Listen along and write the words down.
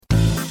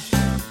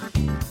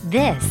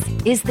This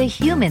is the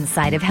human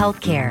side of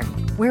healthcare,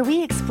 where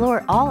we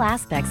explore all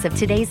aspects of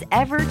today's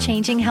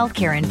ever-changing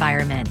healthcare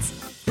environment.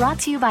 Brought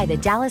to you by the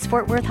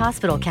Dallas-Fort Worth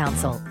Hospital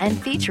Council and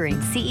featuring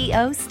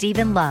CEO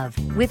Stephen Love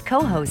with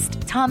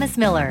co-host Thomas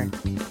Miller.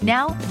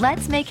 Now,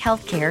 let's make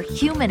healthcare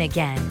human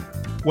again.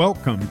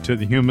 Welcome to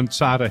the human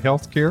side of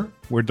healthcare.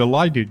 We're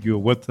delighted you're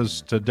with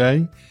us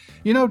today.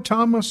 You know,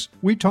 Thomas,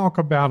 we talk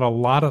about a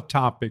lot of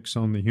topics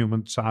on the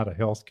human side of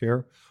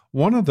healthcare.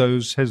 One of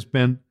those has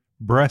been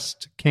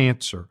breast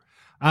cancer.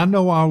 I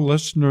know our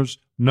listeners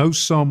know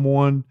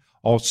someone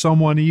or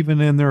someone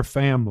even in their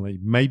family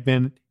may have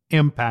been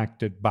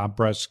impacted by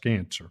breast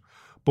cancer.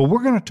 But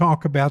we're going to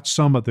talk about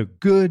some of the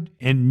good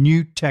and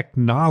new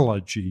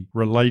technology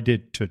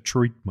related to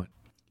treatment.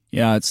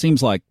 Yeah, it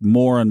seems like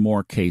more and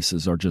more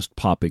cases are just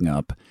popping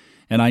up.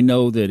 And I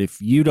know that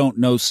if you don't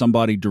know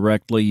somebody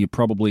directly, you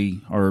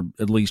probably are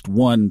at least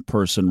one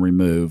person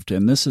removed.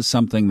 And this is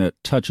something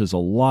that touches a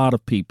lot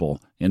of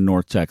people in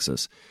North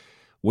Texas.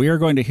 We are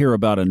going to hear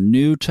about a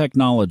new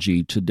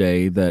technology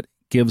today that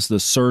gives the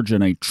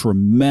surgeon a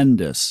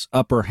tremendous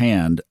upper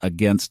hand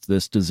against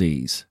this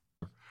disease.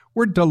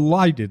 We're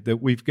delighted that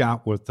we've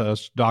got with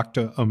us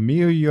Dr.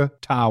 Amelia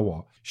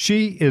Tawa.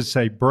 She is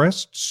a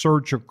breast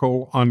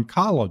surgical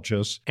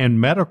oncologist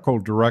and medical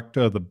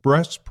director of the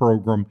breast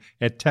program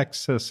at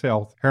Texas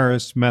Health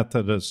Harris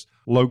Methodist,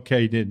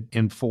 located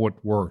in Fort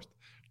Worth.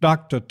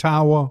 Dr.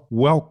 Tawa,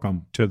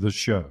 welcome to the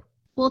show.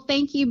 Well,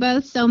 thank you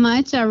both so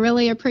much. I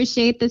really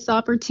appreciate this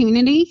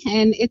opportunity,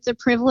 and it's a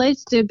privilege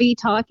to be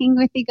talking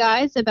with you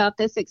guys about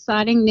this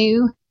exciting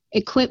new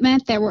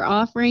equipment that we're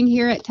offering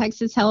here at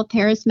Texas Health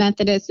Harris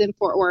Methodist in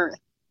Fort Worth.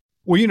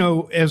 Well, you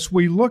know, as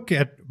we look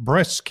at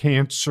breast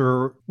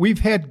cancer, we've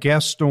had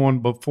guests on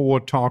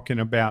before talking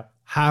about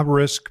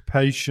high-risk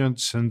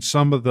patients and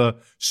some of the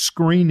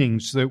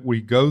screenings that we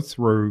go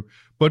through.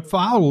 But for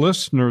our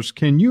listeners,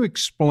 can you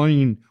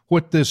explain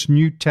what this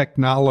new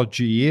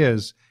technology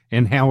is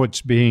and how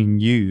it's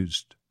being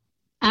used?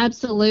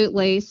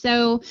 Absolutely.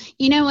 So,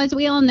 as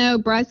we all know,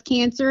 breast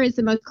cancer is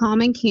the most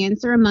common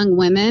cancer among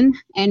women,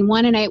 and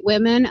 1 in 8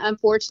 women,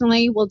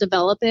 unfortunately, will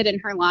develop it in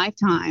her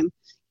lifetime.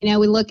 We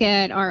look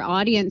at our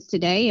audience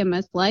today, and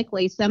most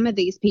likely some of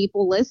these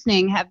people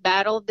listening have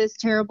battled this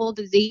terrible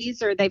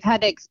disease, or they've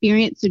had to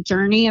experience a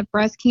journey of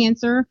breast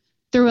cancer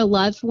through a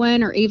loved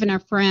one or even a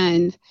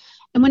friend.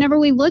 And whenever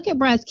we look at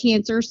breast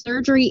cancer,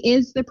 surgery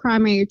is the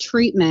primary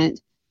treatment.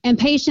 And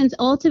patients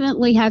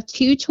ultimately have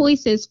 2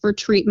 choices for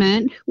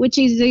treatment, which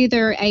is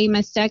either a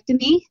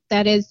mastectomy,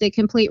 that is the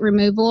complete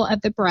removal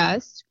of the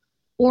breast,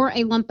 or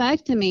a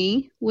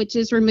lumpectomy, which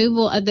is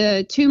removal of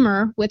the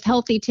tumor with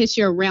healthy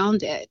tissue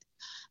around it.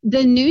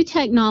 The new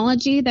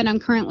technology that I'm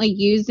currently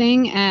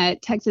using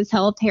at Texas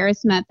Health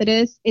Harris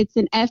Methodist, it's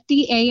an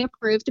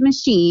FDA-approved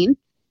machine,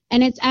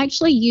 and it's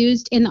actually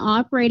used in the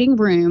operating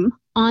room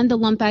on the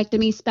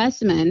lumpectomy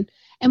specimen.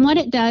 And what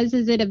it does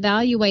is it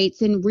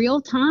evaluates in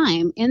real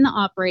time in the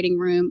operating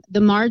room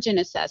the margin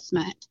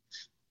assessment.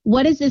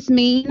 What does this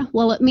mean?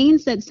 Well, it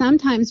means that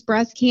sometimes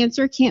breast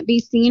cancer can't be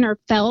seen or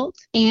felt,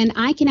 and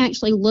I can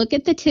actually look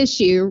at the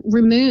tissue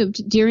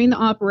removed during the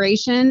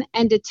operation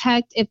and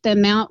detect if the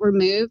amount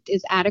removed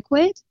is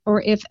adequate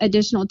or if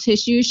additional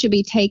tissue should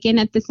be taken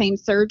at the same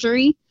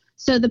surgery.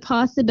 So the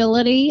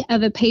possibility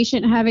of a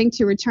patient having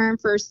to return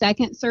for a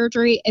second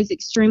surgery is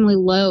extremely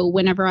low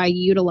whenever I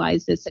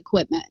utilize this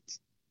equipment.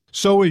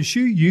 So as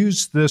you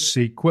use this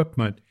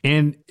equipment,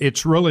 and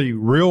it's really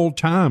real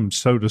time,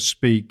 so to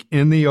speak,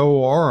 in the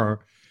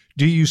OR,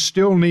 do you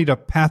still need a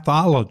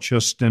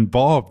pathologist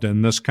involved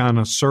in this kind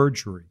of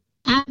surgery?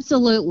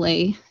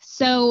 Absolutely.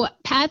 So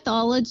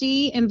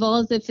pathology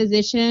involves a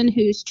physician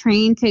who's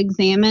trained to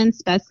examine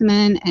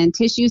specimen and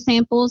tissue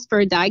samples for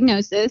a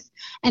diagnosis,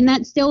 and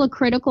that's still a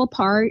critical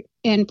part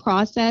and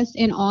process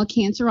in all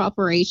cancer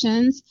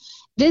operations.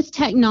 This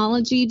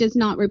technology does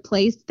not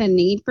replace the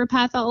need for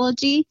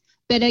pathology,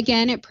 but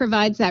again, it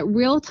provides that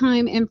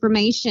real-time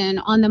information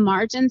on the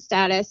margin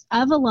status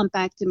of a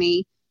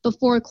lumpectomy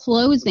before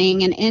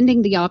closing and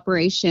ending the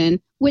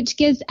operation, which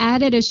gives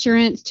added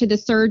assurance to the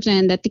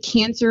surgeon that the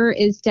cancer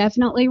is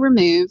definitely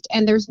removed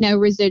and there's no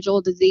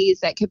residual disease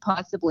that could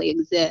possibly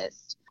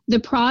exist. The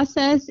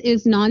process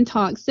is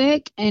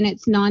non-toxic and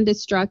it's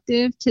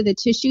non-destructive to the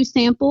tissue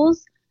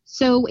samples,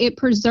 so it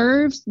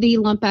preserves the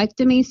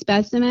lumpectomy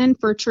specimen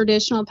for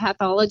traditional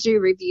pathology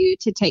review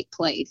to take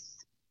place.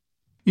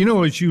 You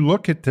know, as you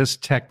look at this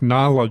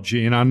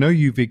technology, and I know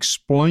you've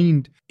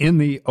explained in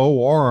the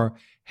OR,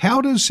 how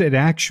does it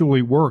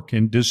actually work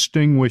and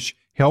distinguish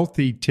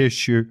healthy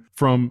tissue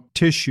from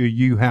tissue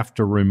you have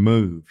to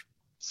remove?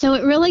 So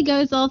it really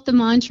goes off the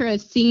mantra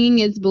of seeing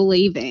is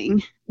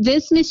believing.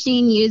 This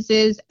machine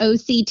uses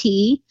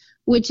OCT,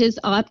 which is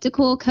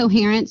optical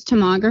coherence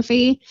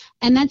tomography,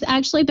 and that's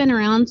actually been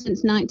around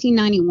since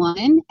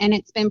 1991, and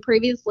it's been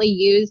previously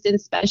used in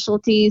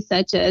specialties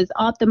such as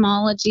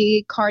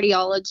ophthalmology,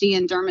 cardiology,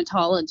 and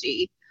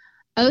dermatology.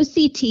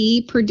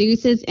 OCT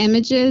produces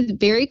images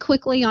very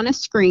quickly on a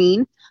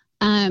screen,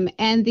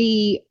 And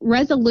the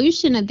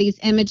resolution of these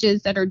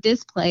images that are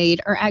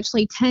displayed are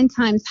actually 10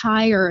 times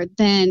higher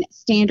than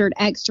standard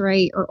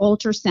X-ray or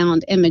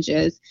ultrasound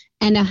images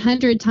and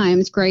 100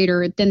 times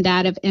greater than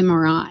that of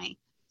MRI.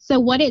 So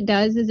what it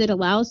does is it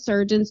allows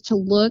surgeons to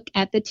look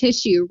at the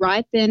tissue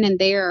right then and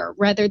there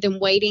rather than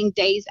waiting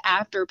days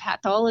after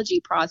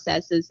pathology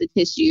processes the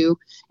tissue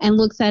and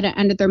looks at it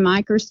under their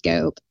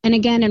microscope. And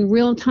again, in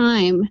real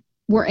time,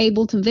 we're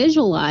able to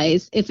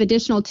visualize if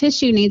additional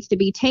tissue needs to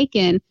be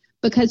taken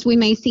because we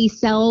may see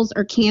cells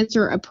or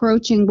cancer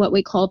approaching what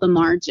we call the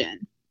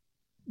margin.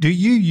 Do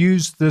you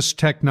use this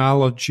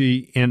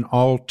technology in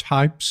all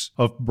types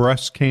of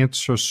breast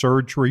cancer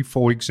surgery?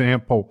 For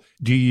example,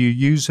 do you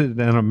use it in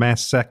a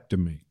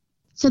mastectomy?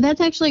 So that's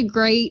actually a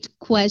great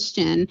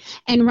question.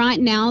 And right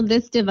now,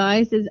 this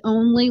device is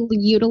only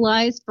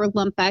utilized for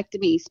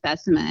lumpectomy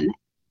specimen.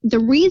 The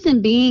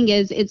reason being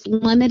is it's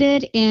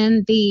limited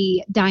in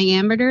the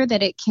diameter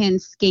that it can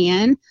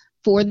scan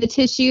for the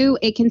tissue.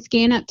 It can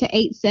scan up to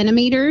 8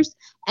 centimeters,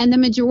 and the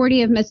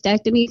majority of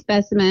mastectomy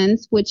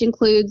specimens, which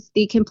includes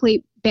the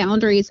complete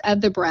boundaries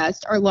of the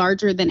breast, are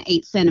larger than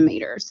 8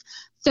 centimeters.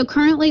 So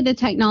currently the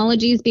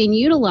technology is being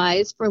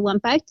utilized for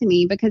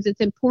lumpectomy because it's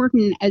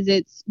important as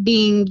it's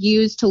being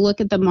used to look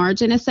at the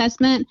margin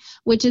assessment,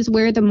 which is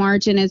where the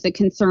margin is a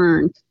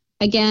concern.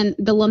 Again,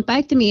 the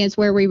lumpectomy is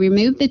where we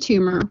remove the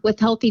tumor with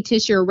healthy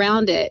tissue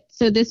around it.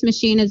 So this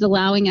machine is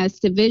allowing us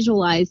to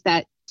visualize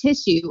that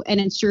tissue and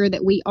ensure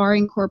that we are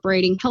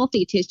incorporating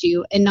healthy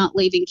tissue and not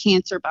leaving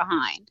cancer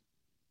behind.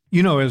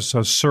 You know, as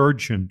a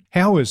surgeon,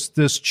 how has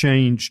this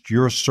changed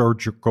your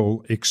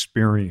surgical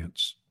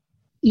experience?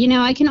 You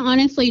know, I can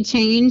honestly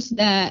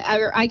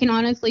I can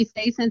honestly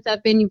say since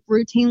I've been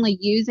routinely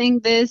using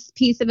this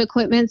piece of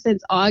equipment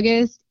since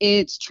August,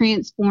 it's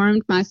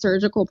transformed my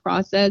surgical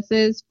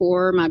processes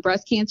for my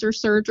breast cancer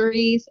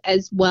surgeries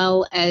as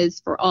well as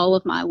for all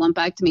of my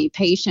lumpectomy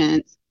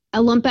patients. A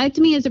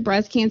lumpectomy is a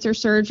breast cancer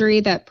surgery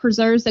that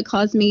preserves the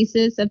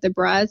cosmesis of the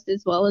breast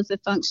as well as the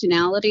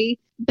functionality,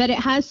 but it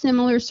has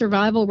similar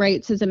survival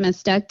rates as a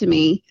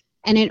mastectomy.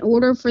 And in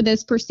order for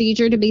this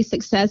procedure to be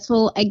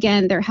successful,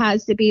 again, there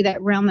has to be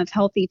that realm of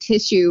healthy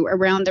tissue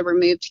around the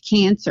removed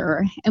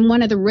cancer. And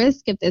one of the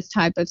risks of this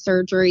type of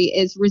surgery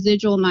is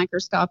residual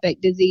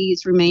microscopic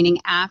disease remaining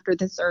after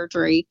the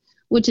surgery,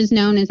 which is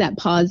known as that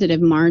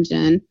positive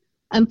margin.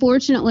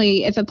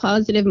 Unfortunately, if a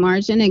positive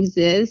margin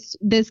exists,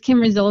 this can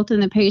result in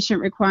the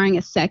patient requiring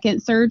a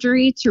second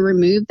surgery to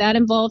remove that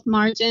involved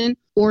margin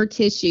or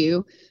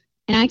tissue.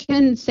 And I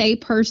can say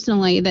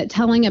personally that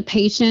telling a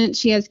patient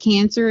she has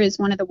cancer is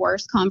one of the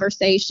worst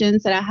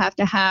conversations that I have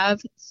to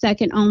have,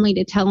 second only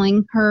to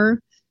telling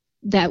her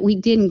that we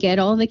didn't get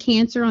all the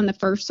cancer on the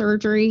first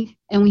surgery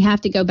and we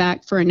have to go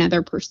back for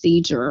another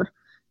procedure.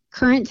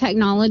 Current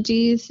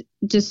technologies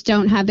just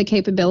don't have the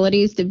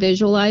capabilities to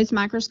visualize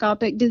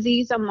microscopic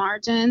disease on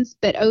margins,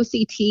 but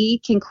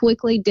OCT can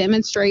quickly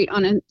demonstrate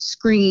on a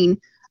screen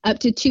up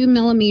to 2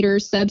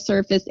 millimeters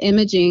subsurface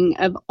imaging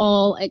of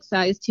all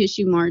excised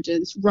tissue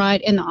margins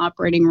right in the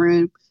operating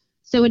room.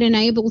 So it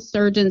enables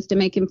surgeons to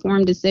make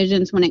informed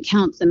decisions when it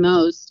counts the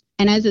most.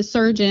 And as a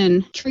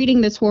surgeon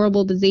treating this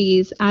horrible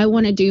disease, I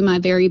want to do my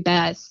very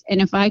best.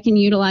 And if I can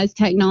utilize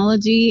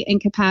technology and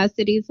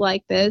capacities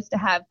like this to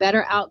have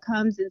better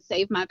outcomes and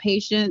save my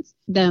patients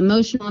the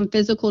emotional and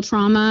physical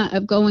trauma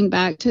of going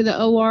back to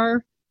the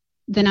OR,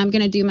 then I'm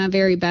going to do my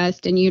very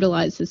best and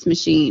utilize this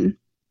machine.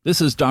 This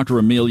is Dr.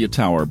 Amelia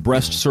Tower,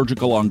 breast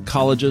surgical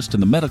oncologist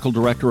and the medical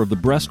director of the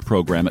breast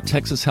program at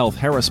Texas Health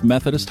Harris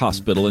Methodist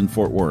Hospital in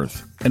Fort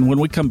Worth. And when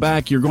we come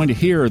back, you're going to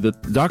hear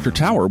that Dr.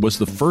 Tower was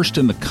the first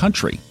in the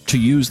country to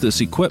use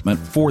this equipment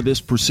for this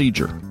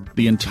procedure.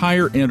 The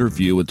entire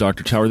interview with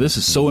Dr. Tower, this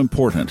is so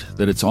important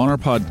that it's on our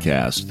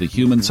podcast, The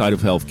Human Side of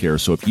Healthcare.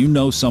 So if you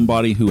know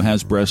somebody who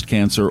has breast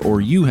cancer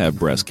or you have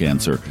breast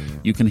cancer,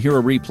 you can hear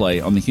a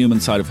replay on the Human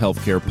Side of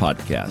Healthcare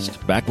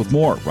podcast. Back with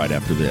more right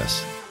after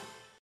this.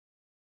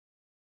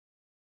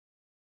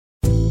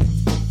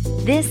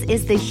 This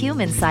is the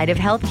human side of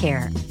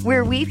healthcare,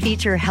 where we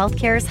feature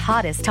healthcare's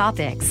hottest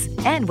topics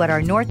and what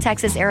our North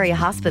Texas area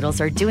hospitals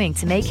are doing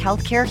to make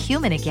healthcare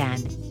human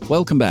again.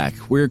 Welcome back.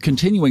 We're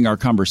continuing our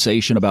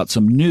conversation about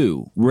some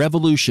new,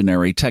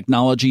 revolutionary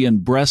technology in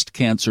breast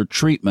cancer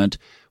treatment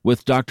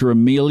with Dr.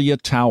 Amelia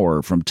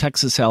Tower from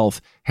Texas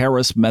Health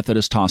Harris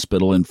Methodist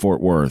Hospital in Fort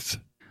Worth.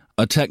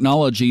 A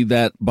technology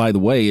that, by the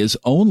way, is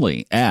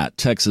only at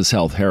Texas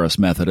Health Harris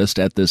Methodist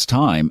at this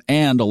time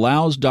and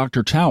allows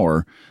Dr.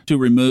 Tower to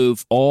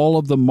remove all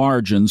of the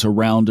margins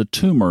around a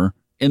tumor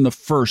in the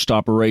first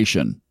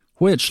operation,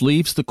 which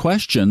leaves the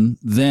question,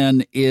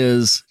 then,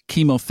 is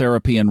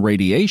chemotherapy and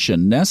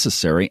radiation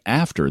necessary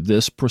after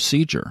this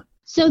procedure?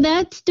 So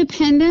that's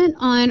dependent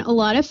on a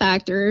lot of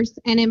factors.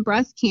 And in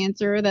breast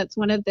cancer, that's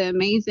one of the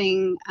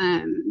amazing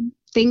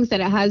things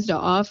that it has to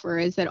offer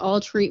is that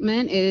all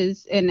treatment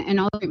is, and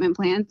all treatment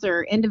plans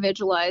are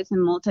individualized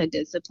and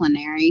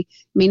multidisciplinary,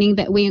 meaning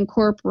that we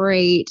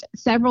incorporate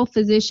several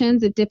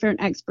physicians of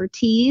different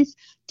expertise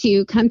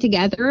to come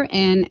together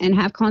and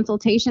have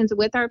consultations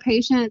with our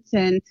patients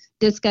and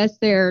discuss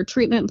their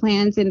treatment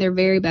plans and their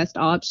very best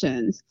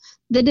options.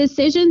 The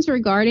decisions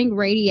regarding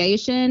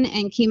radiation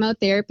and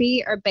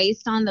chemotherapy are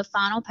based on the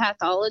final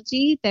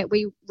pathology that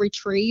we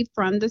retrieve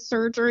from the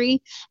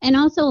surgery, and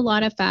also a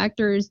lot of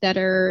factors that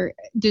are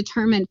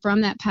determined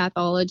from that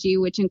pathology,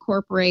 which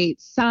incorporate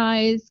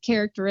size,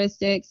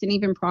 characteristics, and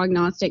even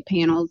prognostic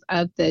panels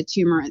of the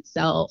tumor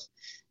itself.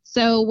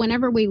 So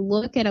whenever we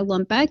look at a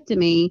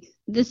lumpectomy,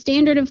 the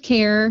standard of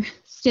care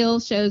still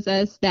shows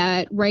us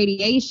that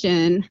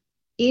radiation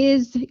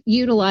is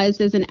utilized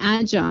as an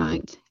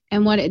adjunct.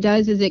 And what it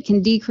does is it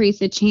can decrease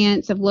the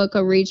chance of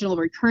locoregional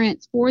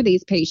recurrence for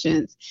these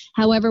patients.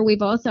 However,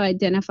 we've also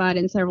identified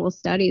in several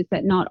studies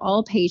that not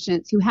all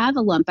patients who have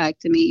a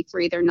lumpectomy for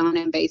either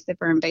non-invasive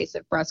or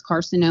invasive breast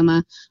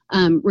carcinoma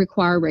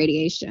require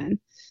radiation.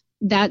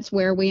 That's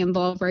where we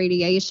involve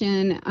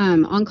radiation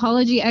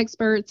oncology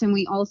experts, and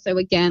we also,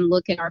 again,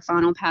 look at our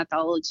final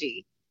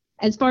pathology.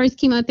 As far as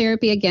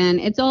chemotherapy, again,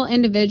 it's all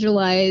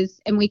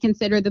individualized, and we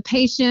consider the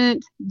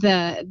patient,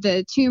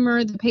 the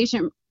tumor, the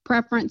patient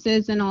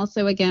preferences, and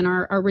also, again,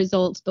 our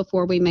results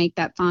before we make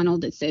that final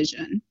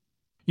decision.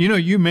 You know,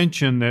 you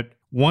mentioned that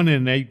 1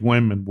 in 8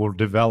 women will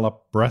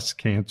develop breast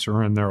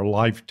cancer in their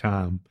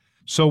lifetime.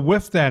 So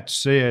with that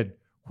said,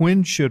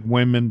 when should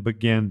women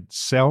begin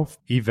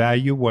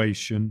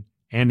self-evaluation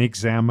and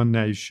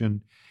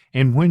examination,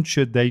 and when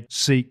should they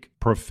seek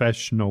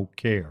professional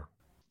care?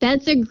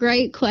 That's a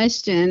great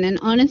question. And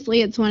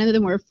honestly, it's one of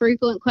the more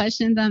frequent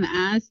questions I'm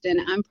asked.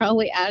 And I'm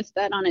probably asked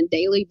that on a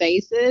daily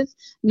basis,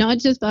 not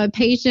just by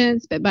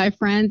patients, but by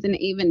friends and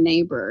even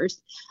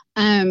neighbors.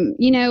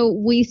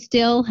 We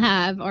still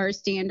have our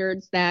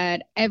standards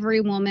that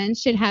every woman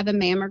should have a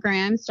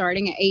mammogram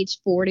starting at age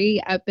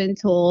 40 up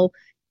until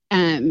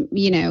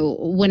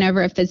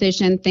whenever a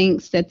physician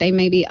thinks that they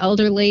may be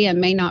elderly and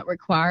may not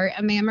require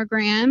a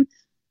mammogram.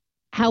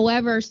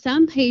 However,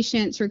 some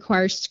patients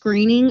require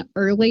screening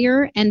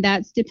earlier, and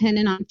that's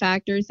dependent on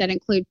factors that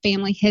include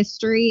family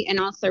history and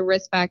also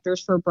risk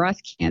factors for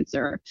breast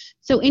cancer.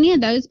 So any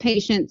of those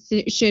patients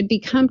should be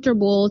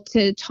comfortable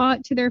to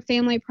talk to their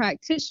family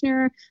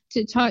practitioner,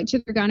 to talk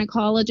to their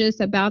gynecologist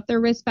about their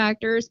risk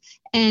factors.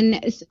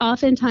 And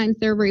oftentimes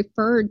they're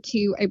referred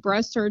to a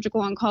breast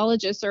surgical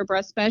oncologist or a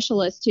breast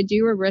specialist to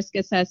do a risk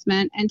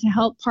assessment and to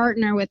help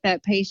partner with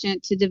that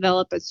patient to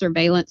develop a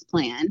surveillance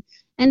plan.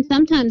 And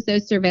sometimes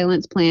those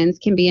surveillance plans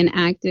can be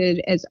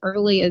enacted as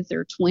early as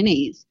their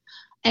 20s.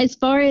 As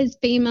far as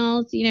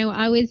females,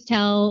 I always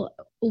tell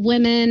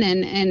women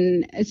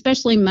and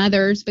especially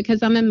mothers,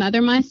 because I'm a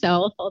mother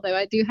myself, although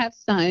I do have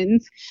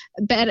sons,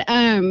 but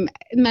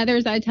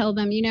mothers, I tell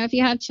them, if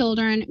you have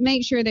children,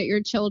 make sure that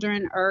your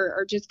children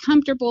are just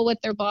comfortable with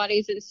their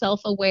bodies and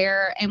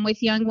self-aware. And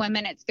with young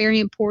women, it's very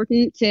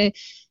important to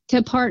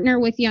partner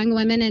with young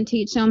women and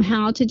teach them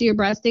how to do a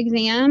breast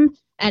exam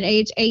at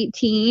age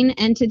 18,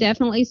 and to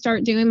definitely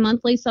start doing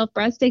monthly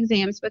self-breast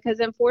exams,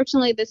 because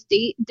unfortunately this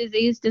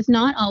disease does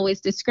not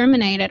always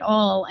discriminate at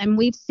all. And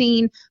we've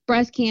seen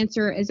breast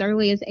cancer as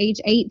early as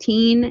age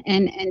 18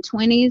 and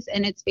 20s,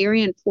 and it's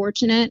very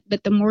unfortunate.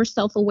 But the more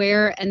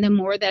self-aware and the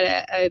more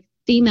that a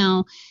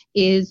female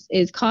is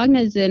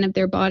cognizant of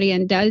their body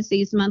and does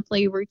these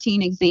monthly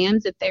routine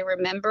exams, if they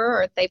remember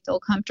or if they feel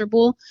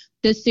comfortable,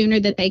 the sooner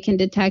that they can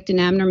detect an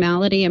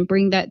abnormality and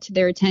bring that to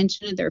their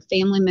attention of their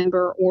family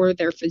member or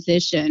their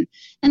physician.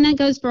 And that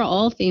goes for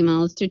all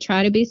females, to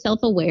try to be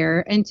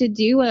self-aware and to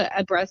do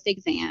a breast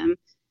exam.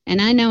 And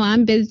I know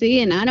I'm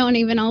busy and I don't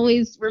even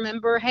always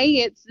remember,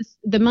 hey,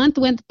 the month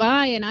went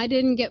by and I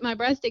didn't get my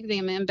breast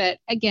exam in. But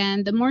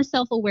again, the more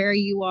self-aware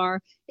you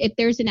are, if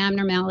there's an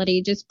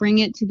abnormality, just bring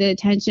it to the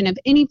attention of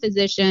any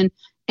physician,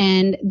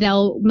 and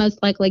they'll most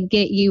likely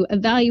get you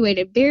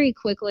evaluated very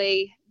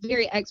quickly,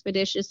 very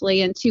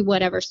expeditiously, and to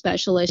whatever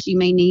specialist you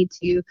may need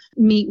to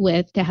meet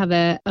with to have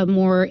a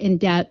more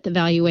in-depth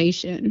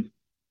evaluation.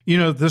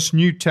 This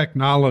new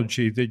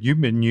technology that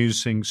you've been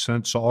using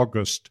since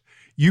August,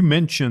 you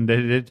mentioned that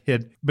it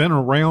had been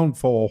around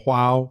for a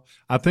while.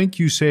 I think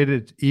you said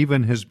it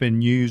even has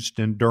been used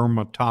in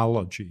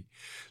dermatology.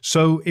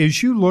 So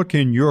as you look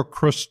in your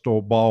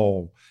crystal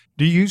ball,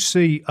 do you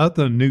see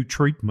other new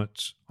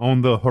treatments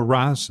on the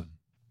horizon?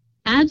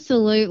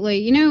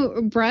 Absolutely.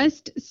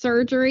 Breast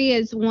surgery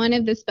is one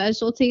of the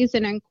specialties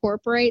that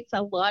incorporates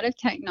a lot of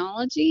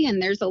technology, and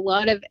there's a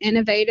lot of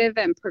innovative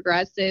and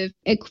progressive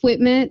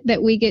equipment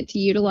that we get to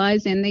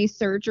utilize in these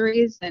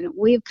surgeries. And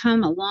we've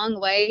come a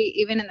long way,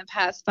 even in the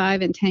past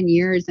 5 and 10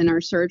 years, in our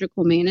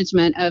surgical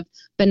management of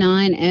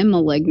benign and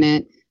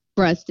malignant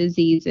breast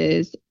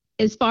diseases.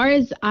 As far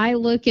as I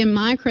look in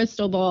my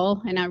crystal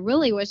ball, and I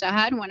really wish I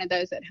had one of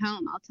those at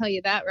home, I'll tell you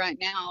that right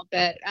now,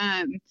 but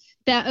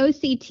that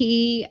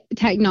OCT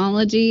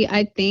technology,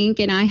 I think,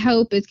 and I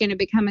hope, is going to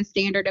become a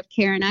standard of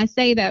care. And I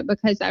say that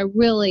because I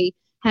really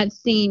have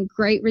seen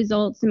great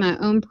results in my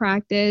own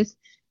practice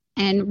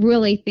and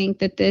really think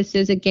that this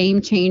is a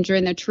game changer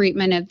in the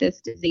treatment of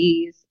this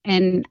disease.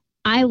 And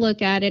I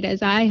look at it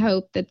as I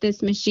hope that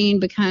this machine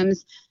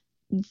becomes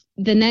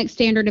the next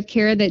standard of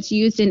care that's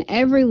used in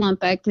every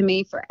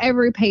lumpectomy for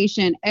every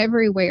patient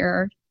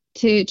everywhere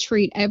to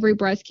treat every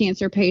breast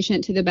cancer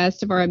patient to the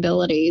best of our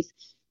abilities.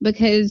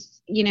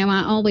 Because,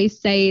 I always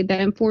say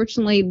that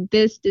unfortunately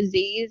this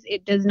disease,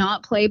 it does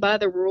not play by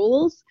the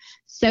rules.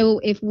 So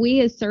if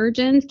we as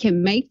surgeons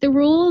can make the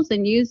rules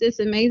and use this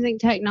amazing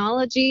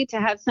technology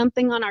to have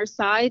something on our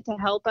side to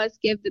help us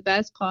give the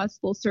best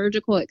possible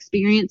surgical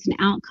experience and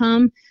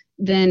outcome,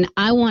 then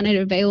I want it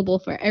available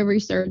for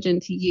every surgeon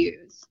to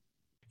use.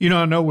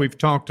 I know we've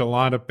talked a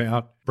lot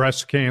about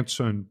breast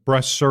cancer and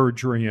breast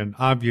surgery, and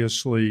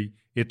obviously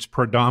it's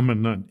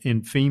predominant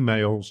in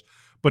females.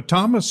 But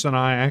Thomas and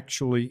I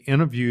actually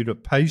interviewed a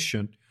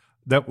patient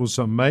that was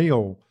a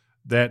male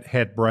that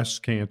had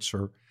breast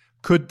cancer.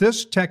 Could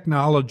this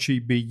technology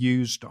be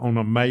used on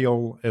a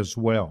male as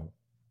well?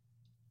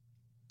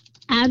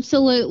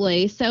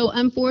 Absolutely. So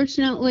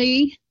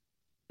unfortunately,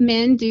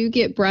 men do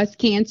get breast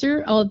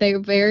cancer, although they're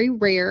very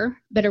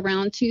rare, but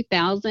around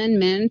 2,000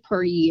 men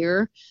per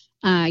year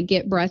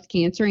get breast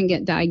cancer and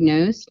get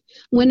diagnosed.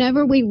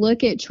 Whenever we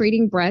look at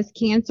treating breast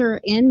cancer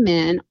in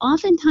men,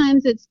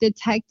 oftentimes it's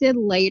detected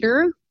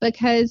later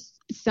because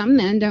some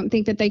men don't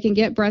think that they can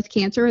get breast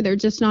cancer, or they're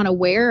just not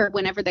aware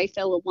whenever they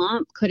feel a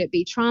lump. Could it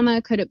be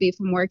trauma? Could it be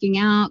from working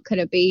out? Could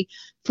it be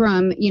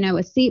from, a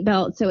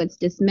seatbelt? So it's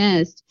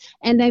dismissed.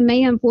 And they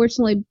may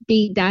unfortunately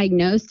be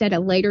diagnosed at a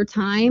later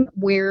time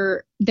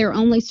where their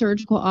only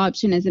surgical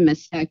option is a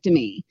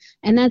mastectomy.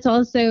 And that's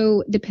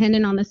also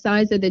dependent on the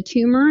size of the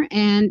tumor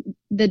and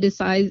the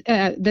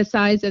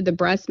size of the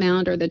breast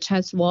mound or the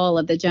chest wall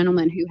of the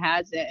gentleman who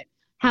has it.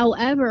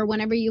 However,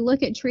 whenever you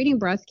look at treating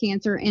breast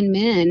cancer in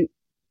men,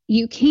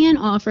 you can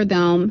offer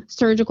them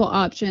surgical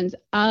options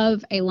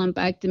of a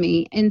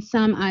lumpectomy in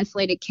some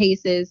isolated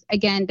cases,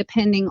 again,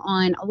 depending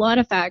on a lot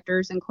of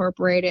factors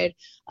incorporated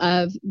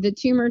of the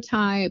tumor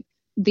type,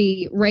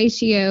 the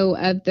ratio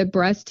of the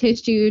breast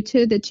tissue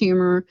to the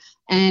tumor,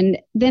 and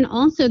then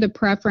also the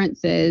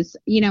preferences.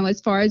 As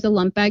far as a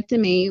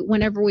lumpectomy,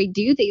 whenever we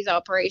do these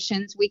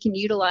operations, we can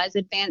utilize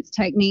advanced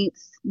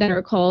techniques that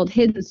are called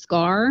hidden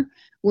scar,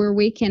 where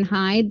we can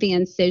hide the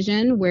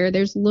incision where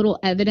there's little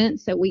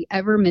evidence that we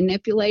ever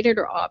manipulated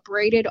or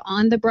operated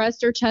on the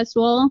breast or chest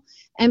wall.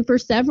 And for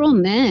several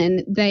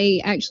men,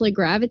 they actually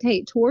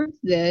gravitate towards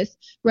this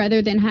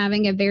rather than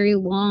having a very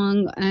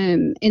long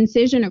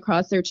incision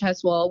across their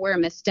chest wall where a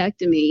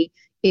mastectomy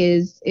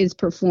is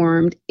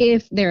performed,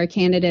 if they're a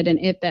candidate and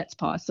if that's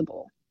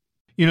possible.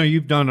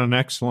 You've done an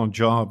excellent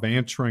job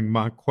answering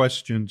my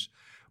questions.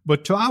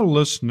 But to our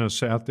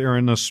listeners out there,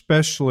 and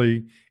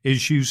especially,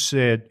 as you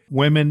said,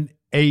 women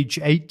age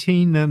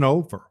 18 and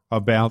over,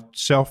 about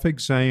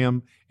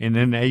self-exam, and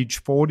then age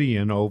 40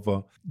 and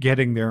over,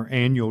 getting their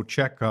annual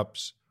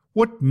checkups,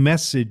 what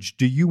message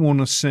do you want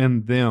to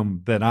send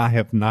them that I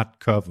have not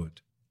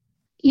covered?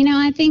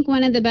 I think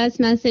one of the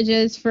best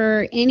messages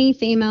for any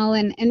female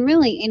and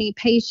really any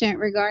patient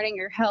regarding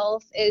your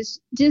health is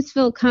just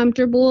feel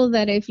comfortable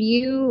that if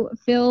you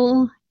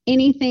feel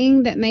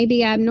anything that may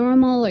be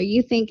abnormal or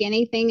you think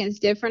anything is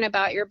different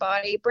about your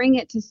body, bring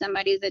it to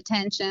somebody's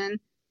attention.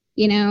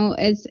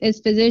 As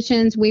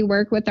physicians, we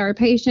work with our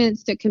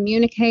patients to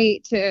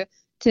communicate, to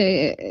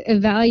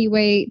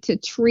evaluate, to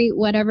treat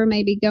whatever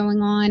may be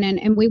going on.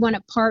 And we want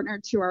to partner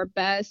to our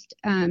best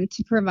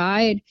to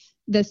provide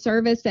the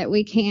service that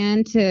we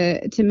can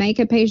to make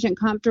a patient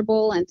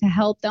comfortable and to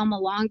help them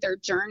along their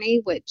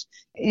journey, which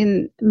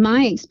in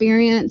my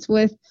experience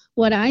with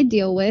what I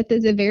deal with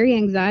is a very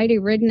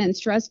anxiety-ridden and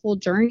stressful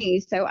journey.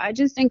 So I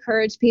just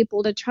encourage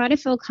people to try to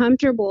feel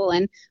comfortable.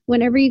 And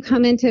whenever you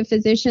come into a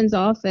physician's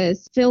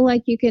office, feel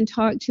like you can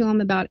talk to them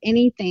about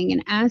anything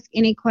and ask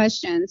any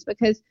questions,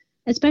 because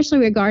especially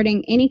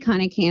regarding any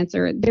kind of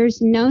cancer,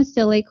 there's no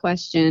silly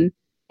question.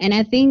 And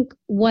I think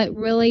what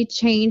really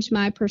changed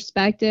my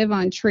perspective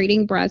on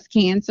treating breast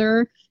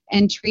cancer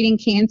and treating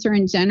cancer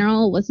in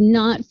general was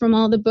not from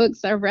all the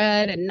books I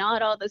read and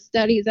not all the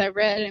studies I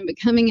read and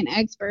becoming an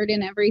expert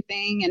in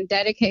everything and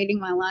dedicating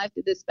my life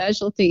to this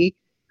specialty.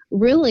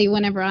 Really,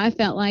 whenever I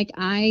felt like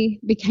I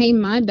became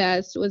my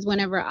best was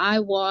whenever I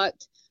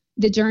walked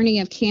the journey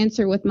of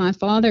cancer with my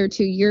father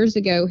 2 years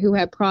ago, who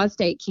had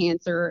prostate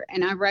cancer.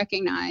 And I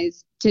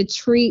recognized to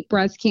treat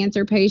breast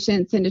cancer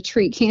patients and to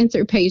treat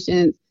cancer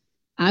patients,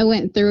 I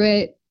went through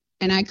it.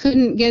 And I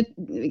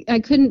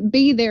couldn't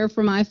be there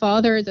for my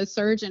father as a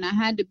surgeon. I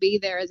had to be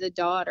there as a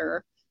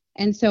daughter.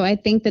 And so I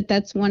think that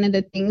that's one of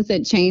the things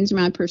that changed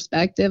my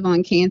perspective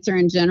on cancer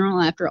in general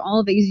after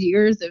all these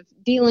years of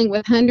dealing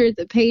with hundreds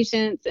of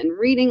patients and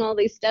reading all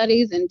these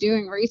studies and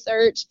doing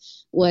research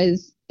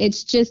was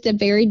it's just a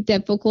very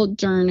difficult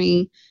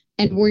journey.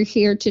 And we're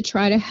here to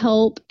try to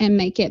help and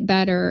make it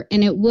better.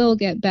 And it will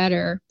get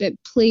better. But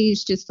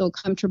please just feel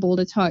comfortable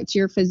to talk to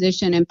your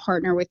physician and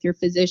partner with your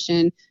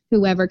physician,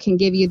 whoever can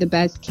give you the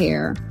best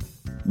care.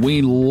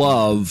 We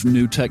love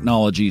new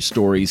technology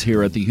stories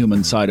here at the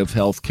Human Side of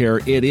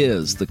Healthcare. It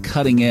is the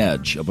cutting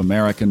edge of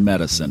American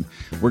medicine.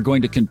 We're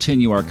going to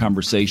continue our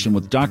conversation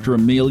with Dr.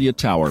 Amelia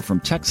Tower from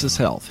Texas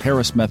Health,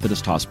 Harris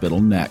Methodist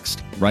Hospital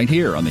next, right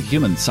here on the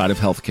Human Side of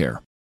Healthcare.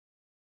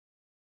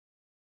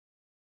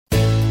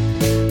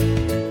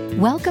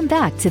 Welcome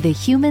back to the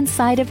human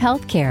side of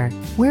healthcare,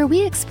 where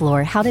we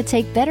explore how to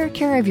take better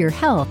care of your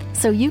health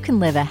so you can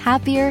live a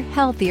happier,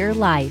 healthier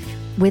life.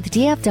 With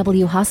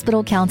DFW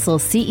Hospital Council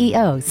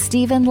CEO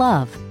Stephen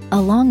Love,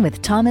 along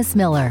with Thomas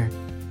Miller.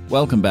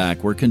 Welcome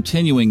back. We're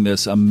continuing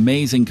this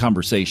amazing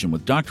conversation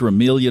with Dr.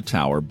 Amelia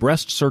Tower,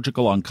 breast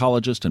surgical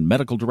oncologist and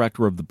medical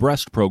director of the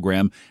breast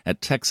program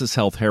at Texas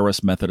Health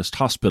Harris Methodist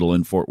Hospital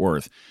in Fort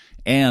Worth,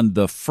 and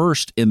the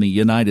first in the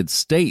United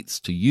States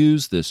to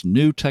use this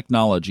new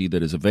technology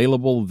that is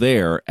available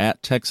there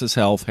at Texas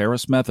Health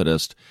Harris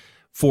Methodist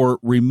for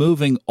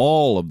removing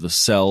all of the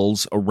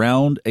cells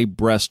around a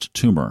breast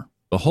tumor.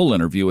 The whole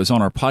interview is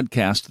on our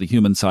podcast, The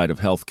Human Side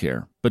of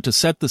Healthcare. But to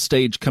set the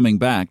stage coming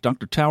back,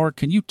 Dr. Tower,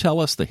 can you tell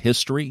us the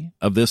history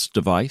of this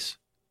device?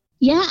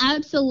 Yeah,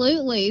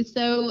 absolutely.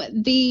 So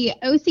the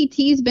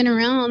OCT has been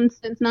around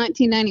since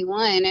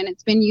 1991, and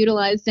it's been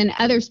utilized in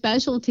other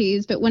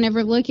specialties. But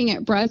whenever looking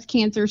at breast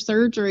cancer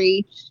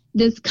surgery,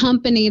 this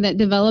company that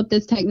developed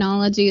this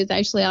technology is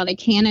actually out of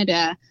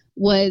Canada,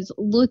 was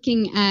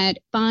looking at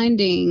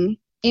finding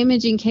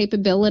imaging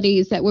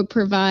capabilities that would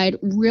provide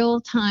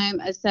real-time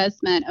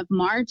assessment of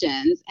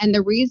margins. And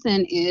the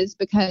reason is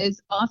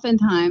because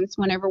oftentimes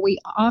whenever we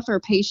offer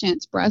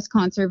patients breast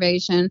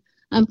conservation,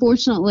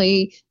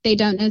 unfortunately, they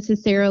don't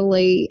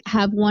necessarily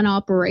have one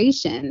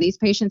operation. These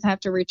patients have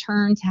to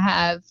return to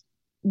have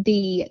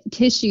the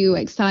tissue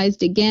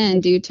excised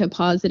again due to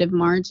positive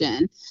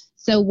margin.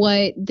 So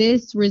what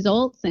this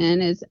results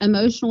in is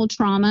emotional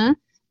trauma,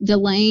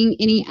 delaying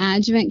any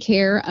adjuvant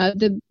care of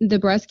the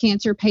breast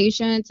cancer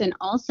patients, and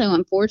also,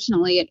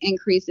 unfortunately, it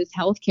increases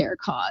healthcare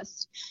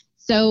costs.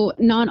 So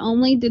not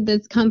only did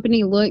this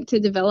company look to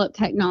develop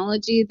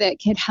technology that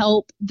could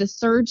help the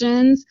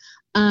surgeons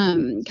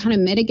kind of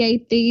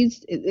mitigate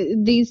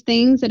these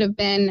things that have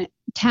been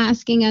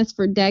tasking us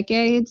for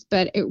decades,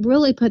 but it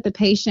really put the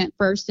patient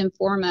first and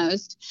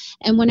foremost.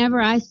 And whenever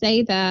I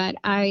say that,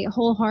 I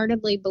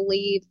wholeheartedly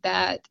believe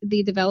that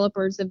the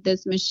developers of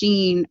this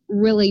machine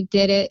really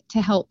did it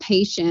to help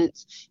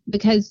patients,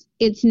 because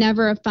it's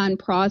never a fun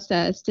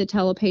process to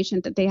tell a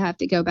patient that they have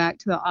to go back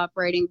to the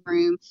operating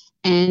room.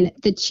 And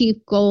the chief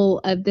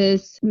goal of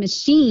this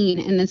machine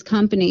and this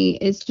company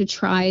is to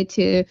try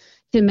to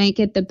make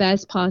it the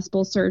best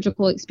possible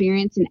surgical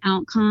experience and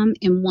outcome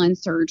in one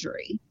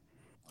surgery.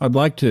 I'd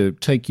like to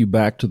take you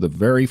back to the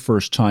very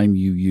first time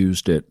you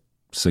used it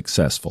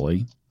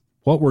successfully.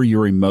 What were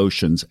your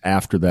emotions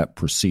after that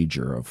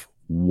procedure of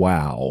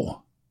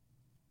wow?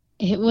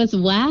 It was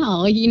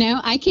wow.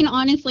 I can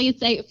honestly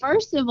say,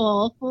 first of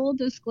all, full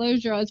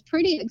disclosure, I was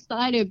pretty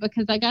excited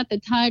because I got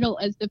the title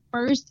as the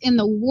first in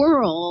the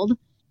world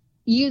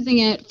using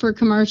it for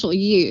commercial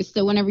use.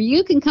 So whenever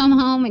you can come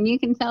home and you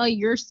can tell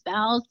your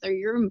spouse or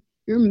your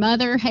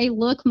mother, hey,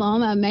 look,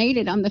 Mom, I made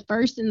it. I'm the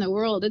first in the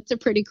world. It's a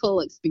pretty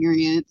cool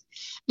experience.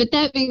 But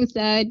that being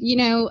said,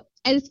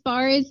 as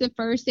far as the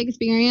first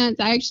experience,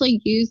 I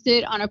actually used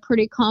it on a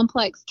pretty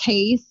complex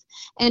case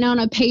and on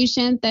a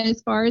patient that,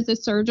 as far as a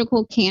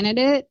surgical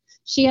candidate,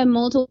 she had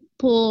multiple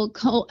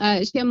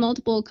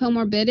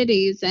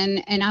comorbidities,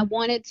 and I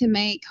wanted to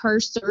make her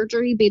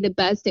surgery be the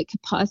best it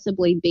could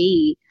possibly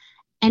be.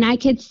 And I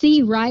could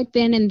see right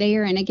then and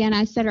there. And again,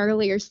 I said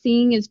earlier,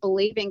 seeing is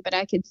believing, but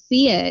I could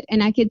see it.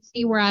 And I could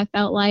see where I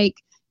felt like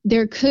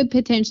there could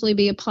potentially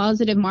be a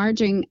positive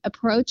margin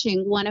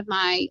approaching one of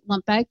my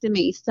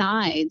lumpectomy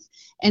sides.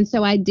 And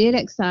so I did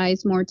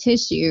excise more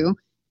tissue.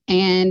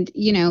 And,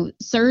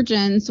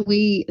 surgeons,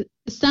 we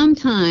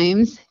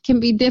sometimes can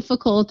be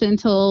difficult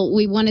until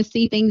we want to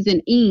see things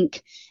in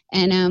ink.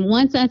 And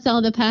once I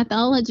saw the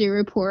pathology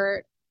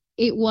report,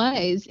 it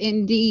was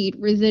indeed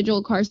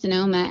residual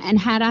carcinoma. And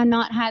had I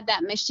not had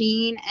that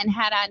machine and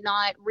had I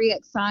not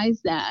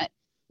re-excised that,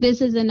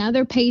 this is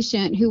another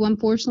patient who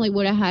unfortunately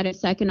would have had a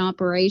second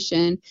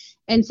operation.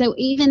 And so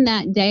even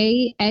that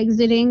day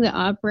exiting the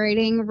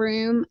operating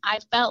room, I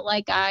felt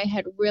like I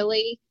had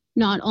really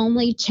not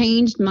only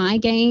changed my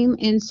game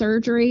in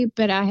surgery,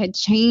 but I had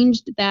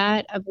changed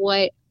that of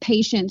what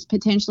patients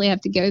potentially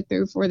have to go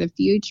through for the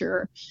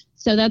future.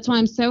 So that's why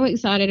I'm so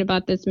excited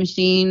about this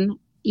machine.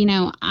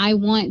 I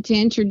want to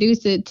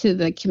introduce it to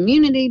the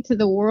community, to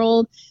the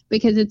world,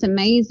 because it's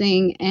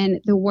amazing. And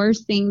the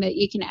worst thing that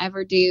you can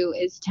ever do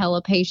is tell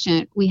a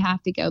patient, we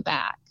have to go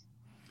back.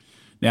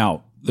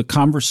 Now, the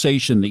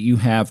conversation that you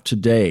have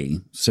today,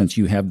 since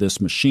you have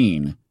this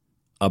machine,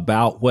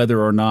 about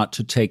whether or not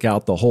to take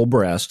out the whole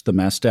breast, the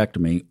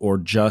mastectomy, or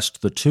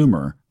just the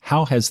tumor,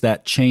 how has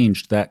that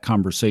changed that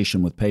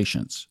conversation with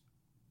patients?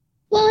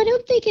 Well, I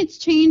don't think it's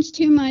changed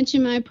too much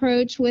in my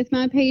approach with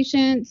my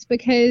patients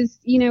because,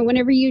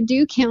 whenever you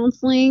do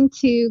counseling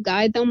to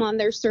guide them on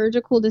their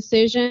surgical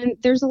decision,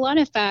 there's a lot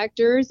of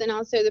factors and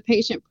also the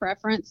patient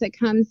preference that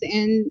comes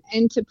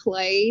into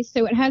play.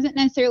 So it hasn't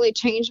necessarily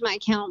changed my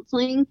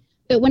counseling.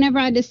 But whenever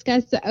I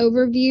discuss the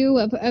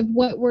overview of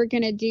what we're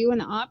going to do in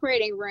the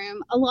operating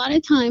room, a lot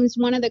of times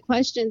one of the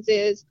questions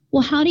is,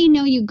 well, how do you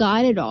know you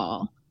got it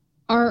all?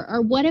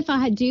 Or what if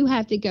I do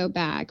have to go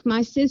back?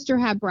 My sister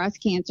had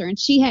breast cancer and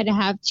she had to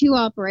have 2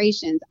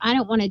 operations. I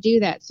don't want to do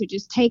that, so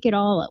just take it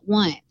all at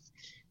once.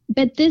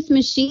 But this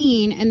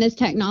machine and this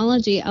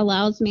technology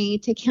allows me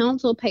to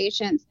counsel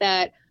patients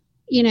that,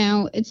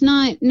 it's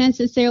not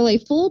necessarily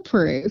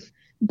foolproof,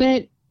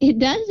 but it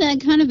does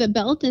add kind of a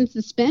belt and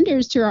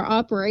suspenders to our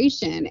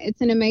operation.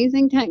 It's an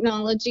amazing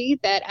technology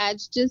that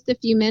adds just a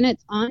few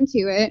minutes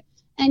onto it.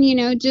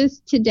 And,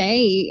 just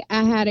today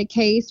I had a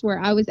case where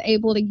I was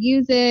able to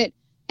use it,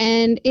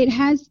 and it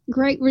has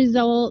great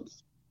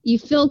results. You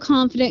feel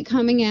confident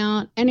coming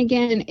out. And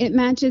again, it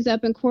matches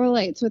up and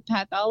correlates with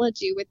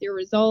pathology with your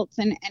results,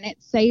 and it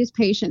saves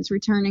patients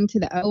returning to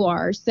the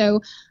OR.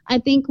 So I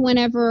think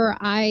whenever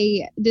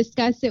I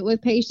discuss it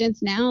with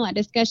patients now, I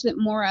discuss it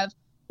more of,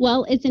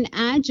 well, it's an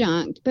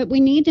adjunct, but we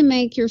need to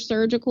make your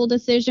surgical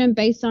decision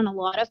based on a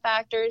lot of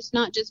factors,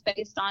 not just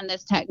based on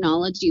this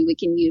technology we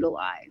can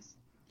utilize.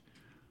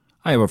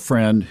 I have a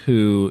friend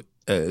who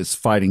is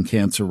fighting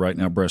cancer right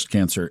now, breast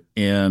cancer,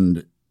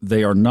 and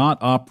they are not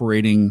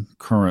operating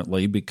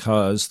currently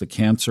because the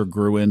cancer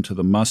grew into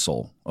the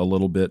muscle a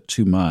little bit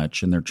too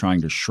much, and they're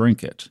trying to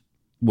shrink it.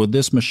 Would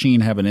this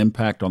machine have an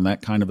impact on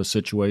that kind of a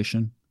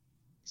situation?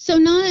 So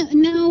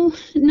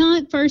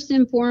not first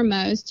and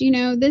foremost.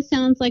 This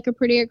sounds like a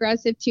pretty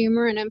aggressive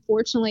tumor, and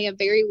unfortunately a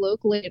very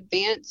locally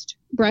advanced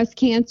breast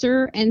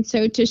cancer. And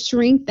so to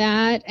shrink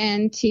that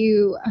and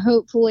to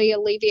hopefully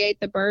alleviate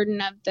the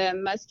burden of the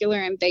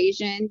muscular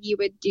invasion, you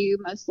would do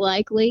most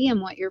likely,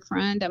 and what your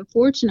friend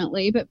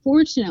unfortunately, but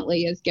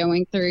fortunately is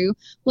going through,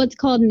 what's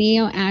called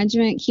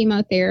neoadjuvant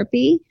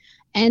chemotherapy.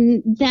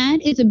 And that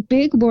is a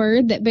big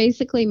word that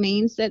basically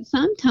means that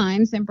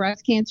sometimes in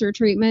breast cancer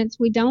treatments,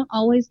 we don't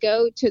always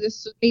go to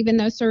even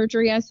though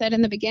surgery, I said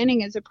in the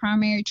beginning, is a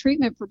primary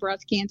treatment for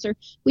breast cancer,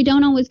 we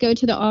don't always go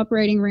to the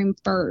operating room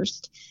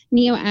first.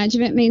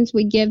 Neoadjuvant means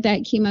we give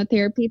that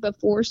chemotherapy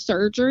before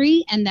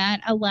surgery, and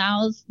that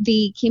allows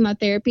the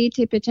chemotherapy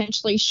to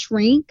potentially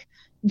shrink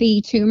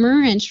the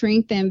tumor and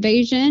shrink the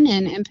invasion,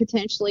 and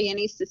potentially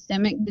any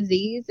systemic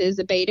disease is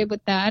abated with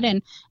that.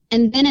 And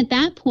then at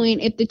that point,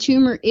 if the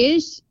tumor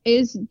is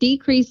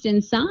decreased in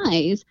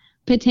size,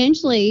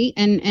 potentially,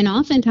 and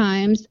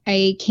oftentimes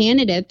a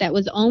candidate that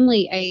was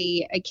only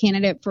a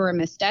candidate for a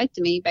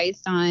mastectomy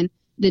based on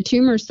the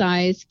tumor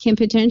size, can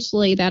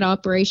potentially, that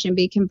operation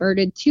be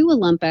converted to a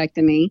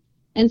lumpectomy.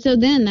 And so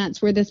then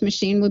that's where this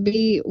machine would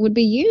be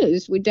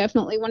used. We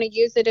definitely want to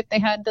use it if they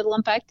had the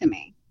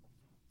lumpectomy.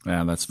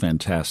 Yeah, that's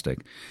fantastic.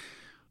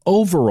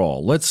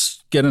 Overall,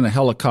 let's get in a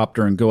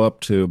helicopter and go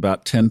up to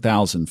about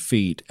 10,000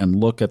 feet and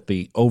look at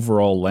the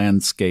overall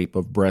landscape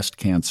of breast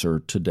cancer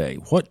today.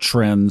 What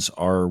trends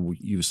are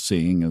you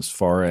seeing as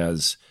far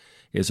as,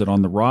 is it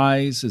on the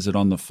rise? Is it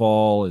on the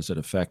fall? Is it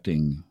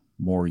affecting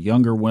more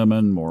younger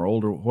women, more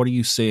older? What are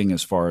you seeing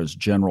as far as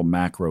general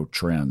macro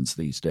trends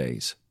these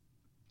days?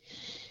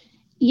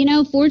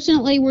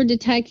 Fortunately, we're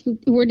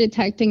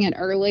detecting it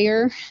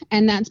earlier,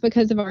 and that's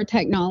because of our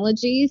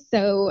technology.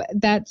 So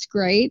that's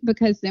great,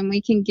 because then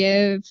we can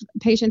give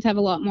patients have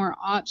a lot more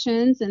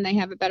options and they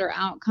have a better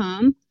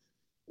outcome.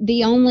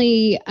 The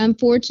only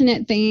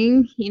unfortunate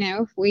thing,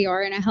 if we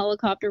are in a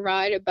helicopter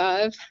ride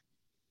above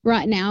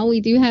right now,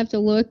 we do have to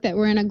look that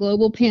we're in a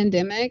global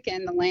pandemic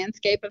and the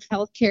landscape of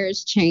healthcare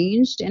has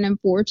changed. And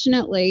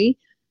unfortunately,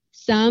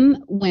 some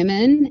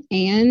women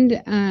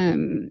and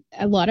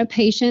a lot of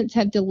patients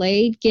have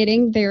delayed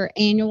getting their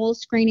annual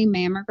screening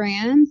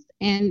mammograms,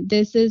 and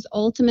this has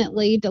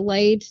ultimately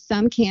delayed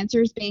some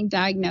cancers being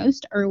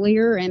diagnosed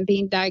earlier and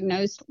being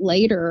diagnosed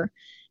later.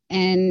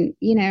 And,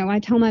 I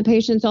tell my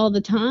patients all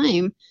the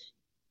time,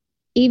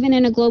 even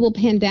in a global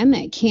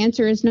pandemic,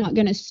 cancer is not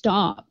going to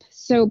stop.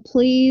 So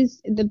please,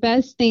 the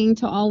best thing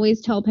to always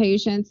tell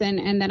patients,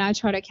 and that I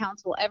try to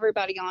counsel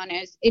everybody on,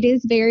 is it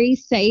is very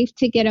safe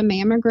to get a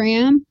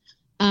mammogram.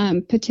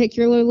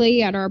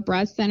 Particularly at our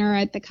breast center,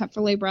 at the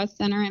Cufferley Breast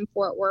Center in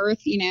Fort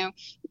Worth.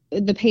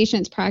 The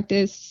patients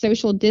practice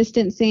social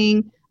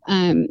distancing.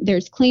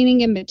 There's cleaning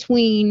in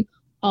between.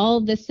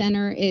 All the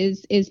center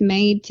is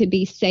made to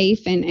be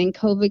safe and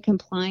COVID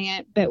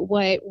compliant. But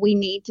what we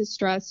need to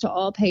stress to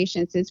all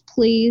patients is,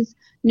 please,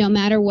 no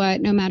matter what,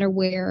 no matter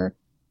where,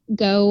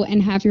 go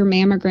and have your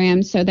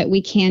mammogram so that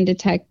we can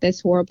detect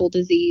this horrible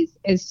disease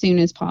as soon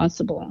as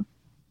possible.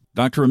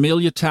 Dr.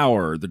 Amelia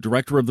Tower, the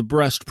director of the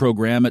breast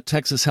program at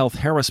Texas Health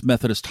Harris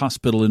Methodist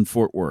Hospital in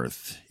Fort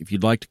Worth. If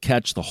you'd like to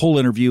catch the whole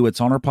interview,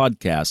 it's on our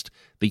podcast,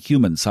 The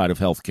Human Side of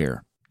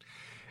Healthcare.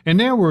 And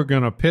now we're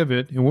going to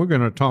pivot, and we're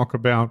going to talk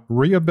about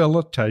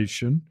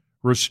rehabilitation,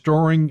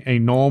 restoring a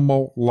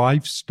normal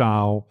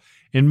lifestyle,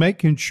 and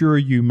making sure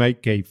you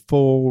make a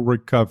full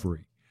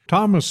recovery.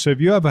 Thomas, have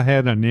you ever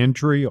had an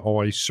injury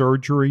or a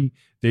surgery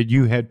that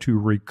you had to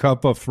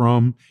recover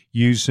from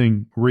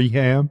using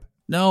rehab?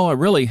 No, I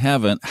really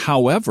haven't.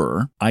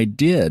 However, I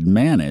did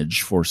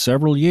manage for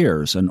several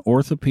years an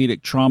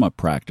orthopedic trauma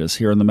practice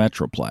here in the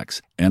Metroplex,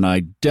 and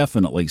I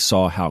definitely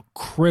saw how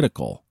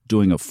critical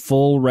doing a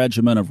full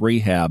regimen of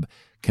rehab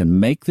can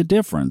make the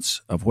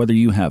difference of whether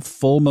you have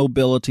full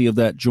mobility of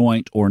that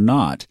joint or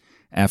not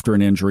after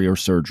an injury or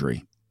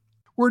surgery.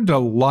 We're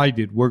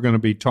delighted we're going to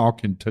be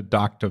talking to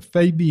Dr.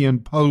 Fabian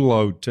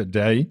Polo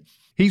today.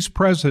 He's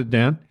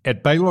president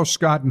at Baylor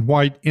Scott and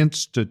White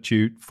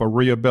Institute for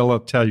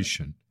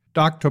Rehabilitation.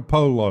 Dr.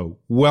 Polo,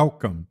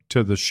 welcome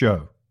to the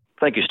show.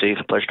 Thank you, Steve.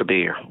 Pleasure to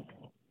be here.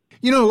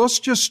 Let's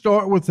just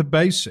start with the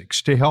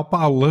basics to help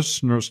our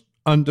listeners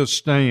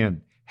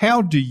understand.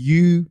 How do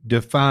you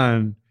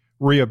define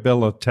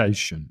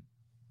rehabilitation?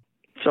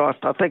 So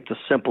I think the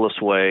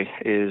simplest way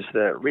is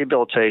that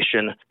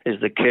rehabilitation is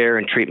the care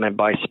and treatment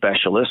by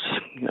specialists,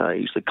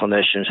 usually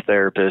clinicians,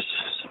 therapists,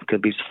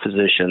 could be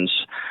physicians,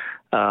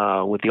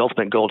 with the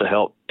ultimate goal to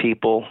help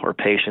people or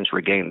patients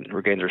regain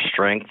their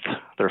strength,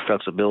 their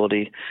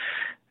flexibility,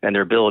 and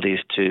their abilities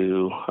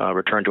to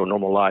return to a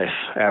normal life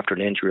after an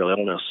injury or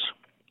illness.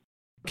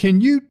 Can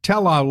you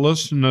tell our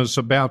listeners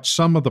about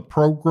some of the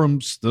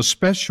programs, the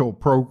special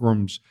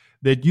programs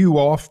that you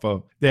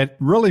offer that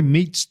really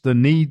meets the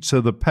needs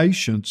of the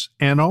patients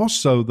and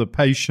also the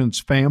patients'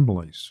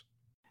 families?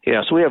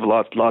 Yeah, so we have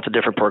lots of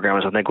different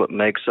programs. I think what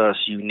makes us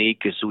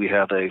unique is we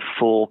have a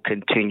full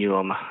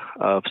continuum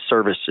of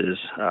services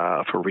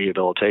for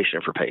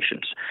rehabilitation for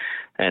patients.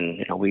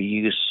 And we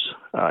use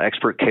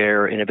expert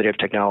care, innovative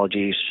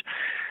technologies,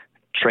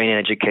 training,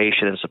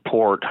 education, and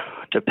support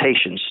to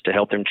patients to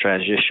help them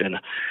transition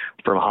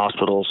from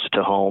hospitals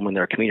to home in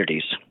their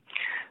communities.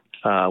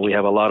 We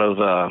have a lot of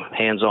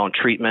hands-on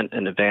treatment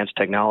and advanced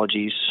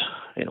technologies.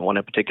 One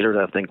in particular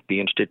that I think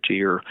be interested to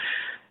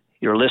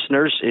your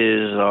listeners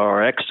is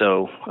our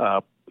Exo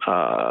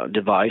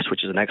device,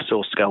 which is an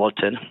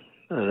exoskeleton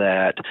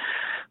that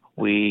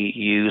we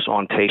use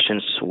on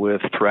patients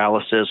with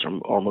paralysis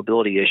or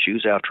mobility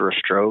issues after a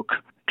stroke,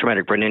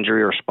 traumatic brain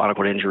injury, or spinal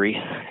cord injury,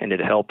 and it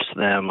helps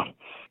them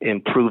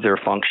improve their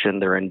function,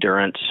 their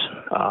endurance,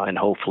 and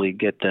hopefully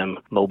get them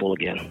mobile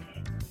again.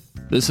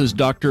 This is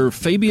Dr.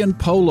 Fabian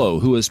Polo,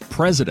 who is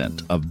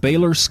president of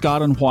Baylor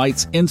Scott and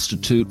White's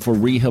Institute for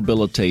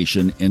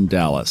Rehabilitation in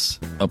Dallas,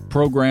 a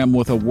program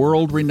with a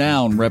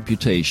world-renowned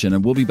reputation,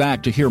 and we'll be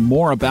back to hear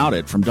more about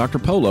it from Dr.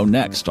 Polo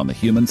next on the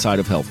Human Side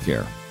of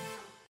Healthcare.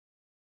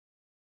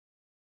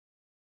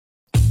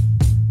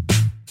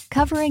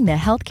 Covering the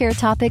healthcare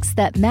topics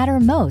that matter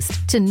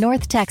most to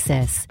North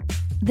Texas.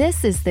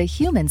 This is the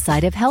Human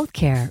Side of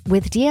Healthcare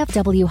with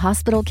DFW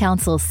Hospital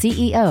Council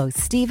CEO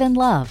Stephen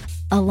Love,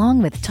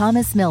 along with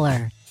Thomas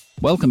Miller.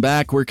 Welcome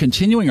back. We're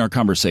continuing our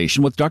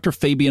conversation with Dr.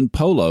 Fabian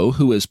Polo,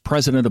 who is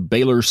president of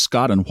Baylor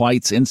Scott and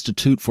White's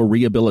Institute for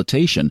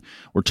Rehabilitation.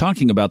 We're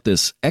talking about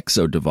this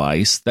Exo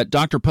device that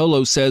Dr.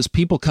 Polo says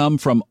people come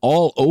from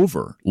all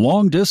over,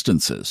 long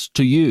distances,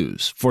 to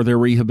use for their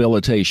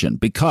rehabilitation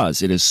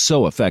because it is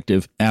so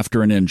effective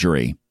after an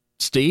injury.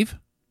 Steve?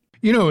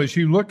 As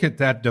you look at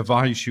that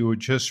device you were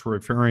just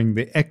referring,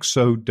 the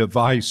Exo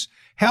device,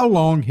 how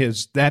long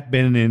has that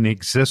been in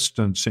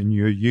existence and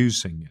you're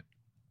using it?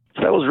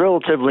 So that was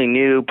relatively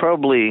new,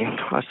 probably,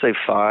 I'd say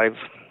 5-7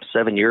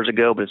 years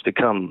ago, but it's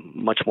become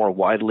much more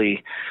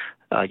widely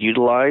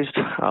utilized.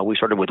 We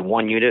started with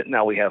 1 unit.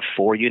 Now we have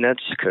 4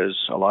 units because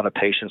a lot of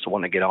patients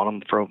want to get on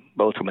them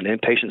both from an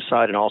inpatient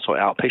side and also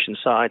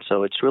outpatient side.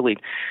 So it's really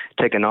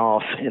taken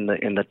off in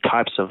the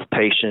types of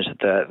patients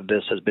that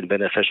this has been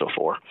beneficial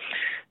for.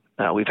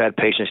 We've had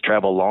patients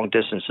travel long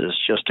distances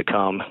just to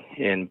come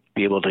and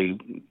be able to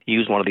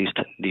use one of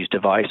these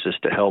devices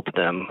to help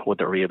them with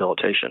their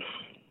rehabilitation.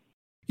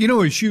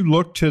 As you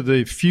look to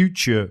the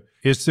future,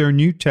 is there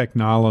new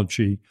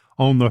technology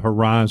on the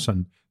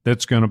horizon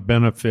that's going to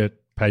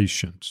benefit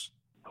patients?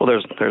 Well,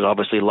 there's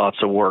obviously lots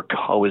of work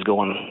always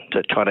going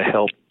to try to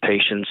help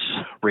patients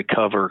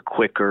recover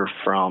quicker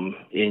from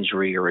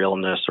injury or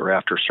illness or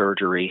after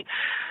surgery.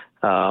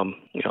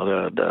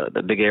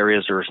 The big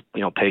areas are,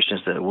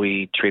 patients that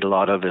we treat a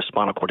lot of is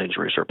spinal cord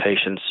injuries, or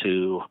patients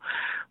who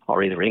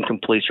are either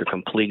incomplete or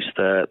completes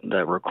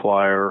that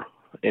require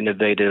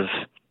innovative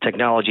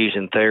technologies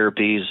and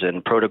therapies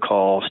and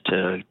protocols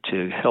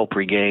to help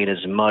regain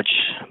as much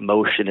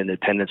motion and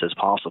independence as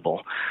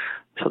possible.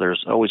 So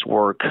there's always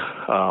work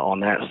on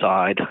that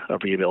side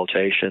of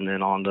rehabilitation.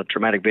 And on the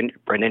traumatic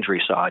brain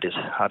injury side is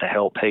how to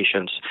help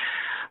patients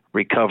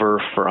recover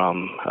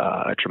from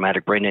a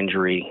traumatic brain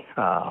injury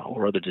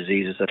or other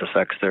diseases that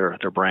affects their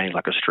brain,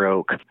 like a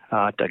stroke,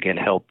 to again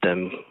help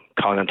them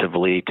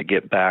cognitively to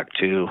get back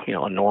to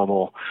a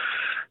normal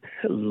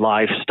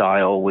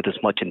lifestyle with as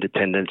much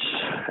independence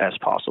as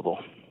possible.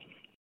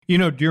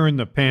 During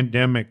the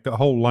pandemic, the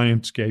whole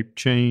landscape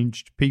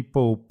changed.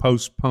 People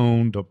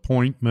postponed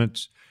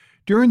appointments.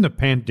 During the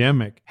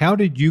pandemic, how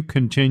did you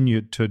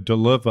continue to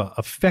deliver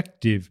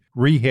effective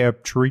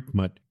rehab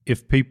treatment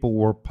if people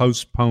were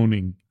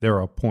postponing their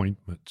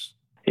appointments?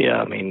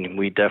 Yeah,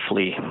 we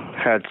definitely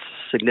had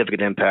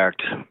significant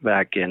impact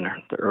back in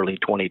the early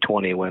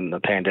 2020 when the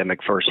pandemic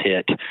first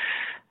hit.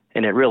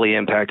 And it really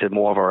impacted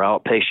more of our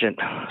outpatient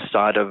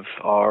side of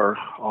our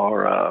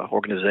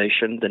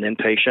organization than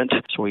inpatient.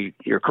 So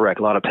you're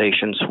correct. A lot of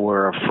patients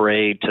were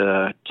afraid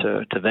to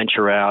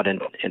venture out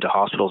into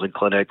hospitals and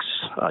clinics,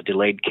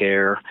 delayed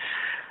care.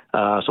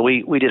 So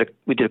we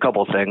did a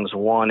couple of things.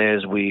 One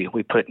is we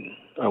put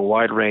a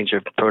wide range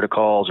of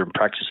protocols and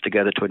practices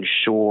together to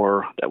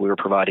ensure that we were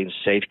providing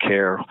safe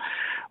care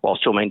while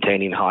still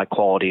maintaining high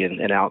quality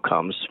and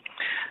outcomes.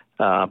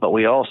 But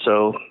we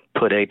also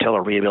put a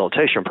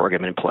telerehabilitation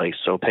program in place.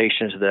 So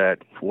patients that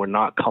were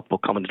not comfortable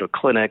coming to the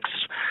clinics,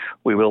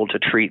 we were able to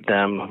treat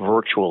them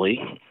virtually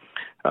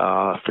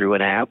through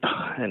an app,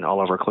 and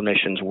all of our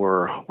clinicians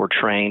were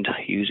trained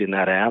using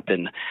that app,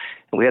 and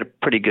we had a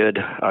pretty good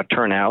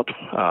turnout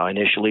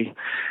initially.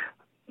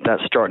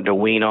 That's starting to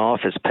wean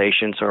off as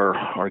patients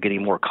are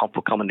getting more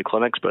comfortable coming to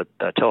clinics, but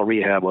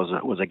telerehab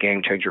was a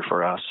game changer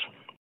for us.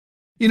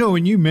 You know,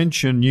 when you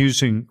mentioned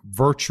using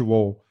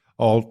virtual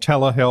or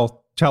telehealth,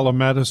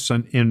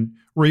 telemedicine in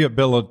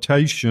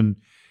rehabilitation,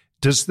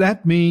 does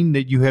that mean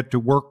that you had to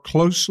work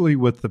closely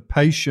with the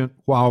patient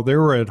while they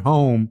were at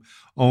home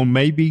on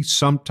maybe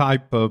some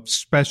type of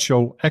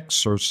special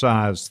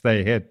exercise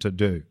they had to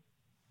do?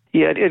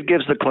 Yeah, it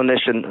gives the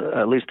clinician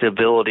at least the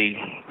ability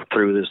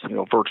through this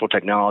virtual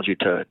technology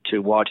to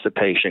watch the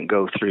patient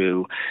go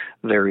through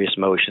various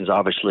motions.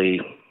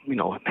 Obviously,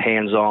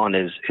 hands-on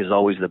is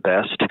always the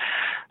best.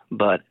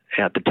 But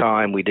at the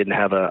time, we didn't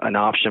have an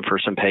option for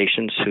some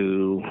patients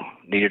who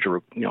needed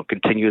to,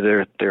 continue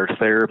their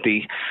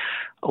therapy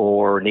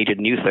or needed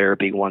new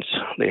therapy once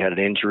they had an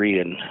injury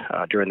and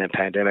during the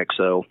pandemic.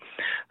 So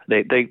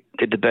they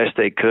did the best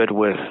they could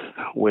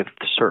with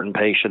certain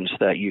patients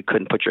that you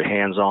couldn't put your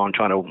hands on,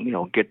 trying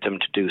to get them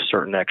to do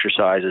certain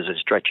exercises and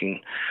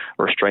stretching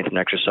or strengthening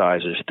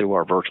exercises through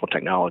our virtual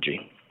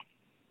technology.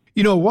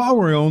 While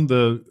we're on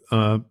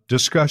the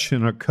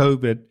discussion of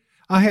COVID,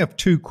 I have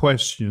two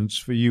questions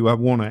for you I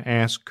want to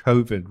ask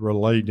COVID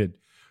related.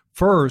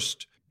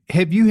 First,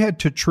 have you had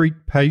to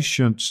treat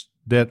patients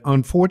that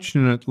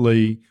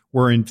unfortunately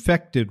were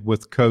infected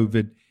with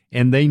COVID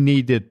and they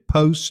needed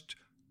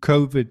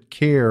post-COVID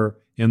care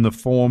in the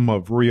form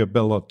of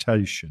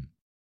rehabilitation?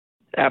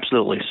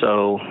 Absolutely.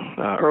 So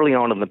early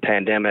on in the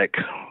pandemic,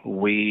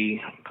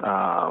 we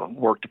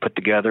worked to put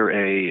together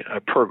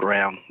a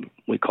program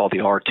we call the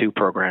R2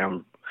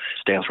 program,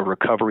 stands for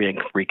Recovery and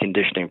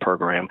Reconditioning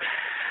Program,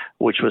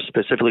 which was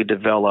specifically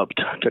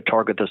developed to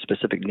target the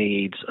specific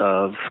needs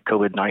of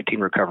COVID-19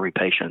 recovery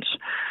patients.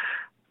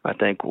 I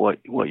think what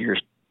you're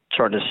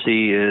starting to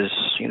see is,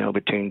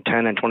 between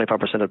 10 and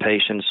 25% of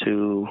patients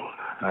who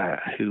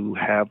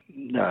have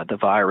the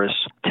virus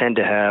tend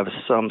to have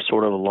some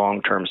sort of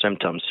long-term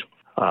symptoms,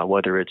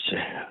 whether it's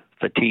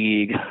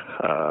fatigue,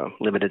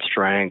 limited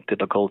strength,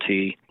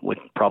 difficulty with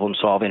problem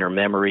solving or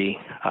memory.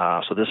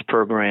 So this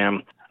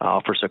program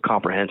offers a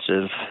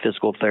comprehensive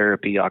physical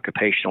therapy,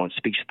 occupational and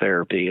speech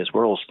therapy, as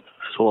well as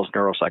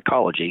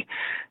neuropsychology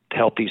to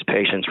help these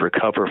patients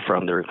recover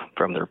from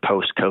their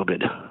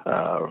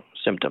post-COVID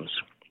symptoms.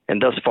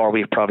 And thus far,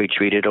 we've probably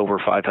treated over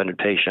 500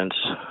 patients,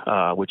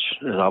 which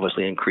is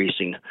obviously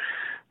increasing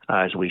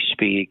as we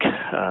speak,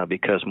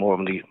 because more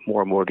and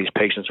more of these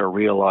patients are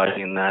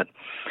realizing that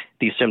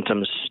these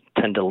symptoms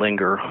tend to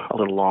linger a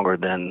little longer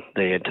than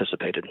they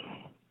anticipated.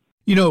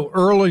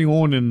 Early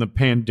on in the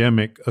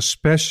pandemic,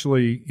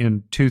 especially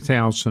in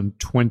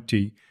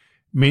 2020,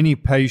 many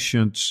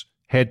patients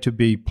had to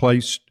be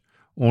placed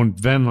on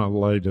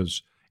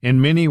ventilators,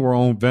 and many were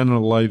on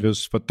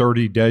ventilators for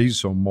 30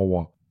 days or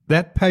more.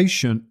 That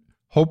patient,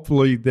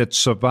 hopefully that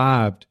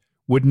survived,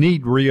 would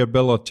need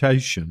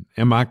rehabilitation.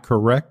 Am I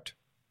correct?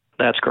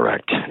 That's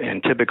correct.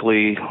 And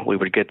typically, we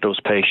would get those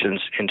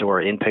patients into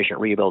our inpatient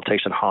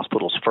rehabilitation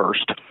hospitals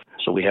first.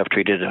 So we have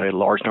treated a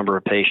large number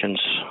of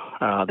patients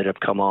that have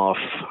come off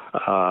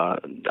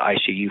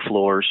ICU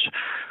floors.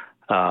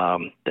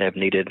 They have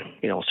needed,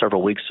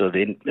 several weeks of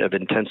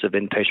intensive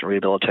inpatient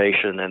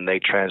rehabilitation, and they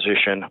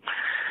transition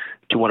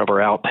to one of our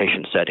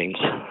outpatient settings.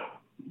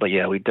 But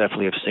yeah, we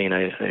definitely have seen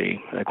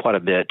a quite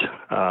a bit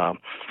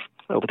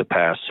over the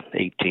past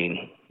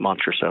 18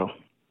 months or so.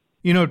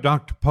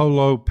 Dr.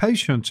 Polo,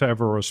 patients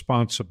have a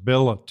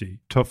responsibility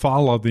to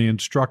follow the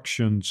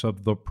instructions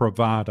of the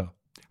provider.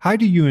 How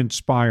do you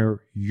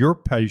inspire your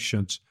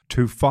patients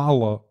to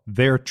follow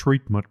their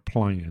treatment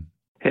plan?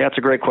 Yeah, that's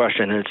a great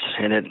question.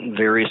 It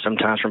varies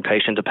sometimes from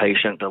patient to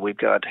patient, but we've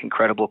got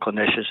incredible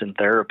clinicians and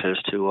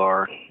therapists who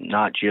are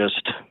not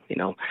just,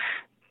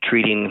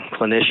 treating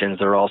clinicians.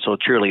 They're also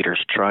cheerleaders,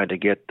 trying to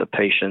get the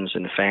patients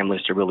and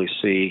families to really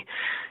see,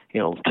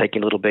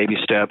 taking little baby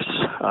steps,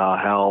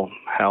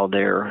 how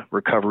their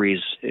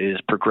recovery is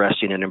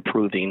progressing and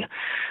improving.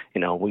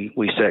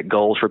 We set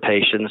goals for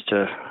patients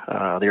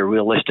they're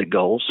realistic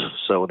goals,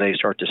 so they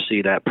start to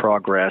see that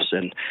progress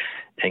and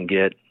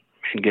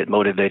get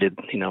motivated,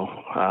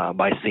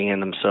 by seeing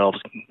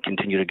themselves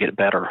continue to get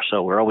better.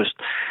 So we're always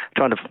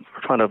trying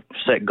to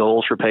set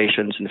goals for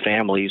patients and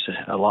families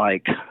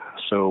alike,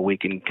 so we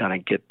can kind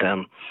of get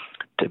them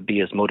to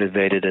be as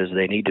motivated as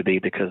they need to be,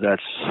 because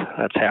that's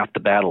half the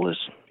battle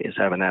is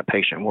having that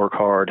patient work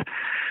hard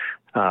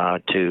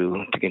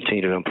to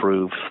continue to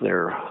improve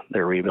their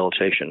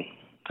rehabilitation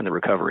and the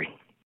recovery.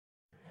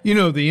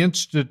 The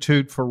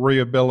Institute for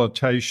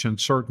Rehabilitation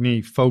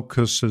certainly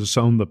focuses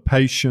on the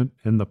patient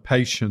and the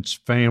patient's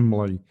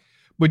family,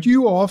 But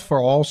you offer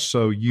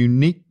also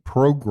unique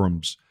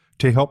programs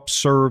to help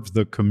serve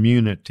the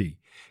community.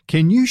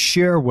 Can you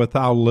share with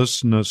our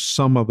listeners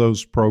some of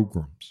those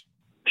programs?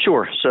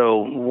 Sure. So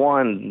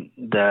one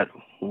that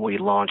we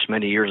launched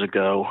many years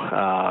ago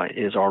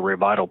is our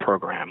Revital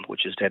program,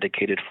 which is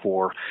dedicated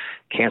for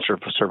cancer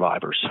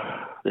survivors.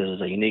 This is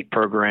a unique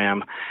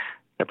program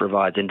that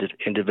provides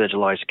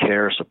individualized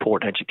care,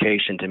 support, and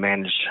education to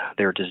manage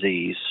their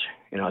disease.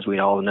 As we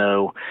all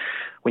know,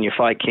 when you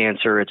fight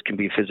cancer, it can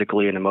be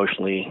physically and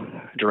emotionally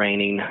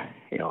draining.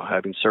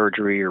 Having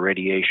surgery or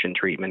radiation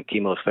treatment,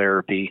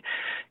 chemotherapy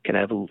can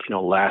have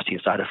lasting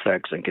side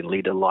effects and can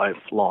lead to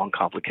lifelong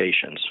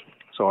complications.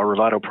 So our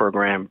Revital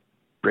program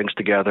brings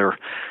together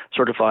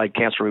certified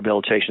cancer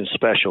rehabilitation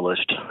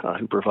specialists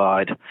who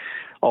provide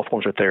all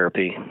forms of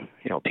therapy,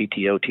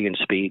 PT, OT, and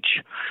speech,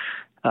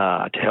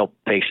 to help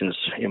patients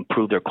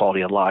improve their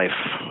quality of life,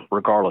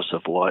 regardless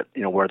of where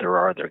they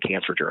are in their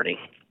cancer journey.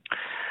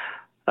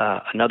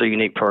 Another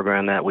unique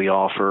program that we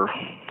offer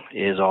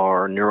is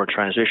our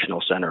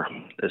Neurotransitional Center.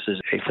 This is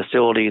a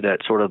facility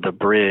that's sort of the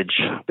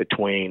bridge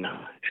between an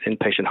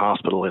inpatient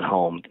hospital and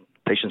home.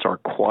 Patients are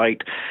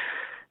quite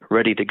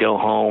ready to go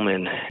home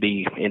and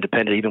be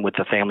independent, even with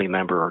a family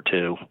member or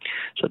two.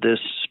 So this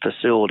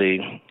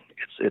facility,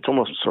 it's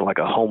almost sort of like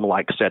a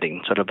home-like setting.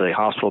 Instead of a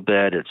hospital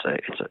bed,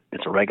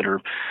 it's a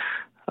regular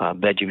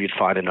bed you'd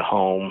find in a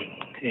home,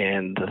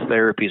 and the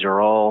therapies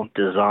are all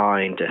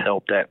designed to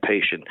help that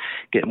patient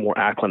get more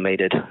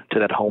acclimated to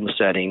that home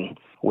setting,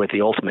 with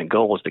the ultimate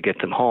goal is to get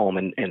them home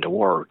and to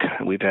work.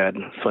 We've had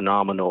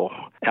phenomenal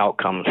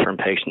outcomes from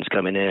patients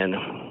coming in,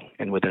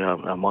 and within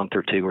a month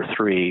or two or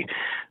three,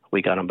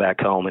 we got them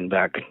back home and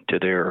back to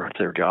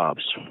their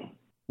jobs.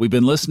 We've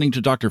been listening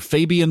to Dr.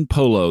 Fabian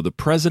Polo, the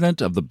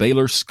president of the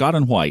Baylor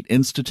Scott & White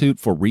Institute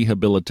for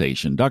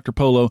Rehabilitation. Dr.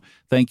 Polo,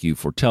 thank you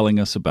for telling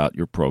us about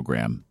your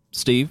program.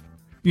 Steve?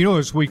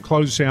 As we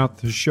close out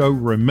the show,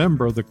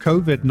 remember the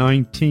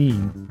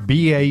COVID-19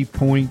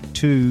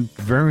 BA.2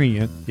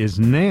 variant is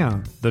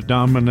now the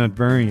dominant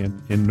variant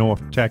in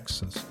North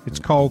Texas. It's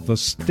called the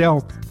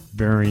stealth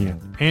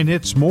variant, and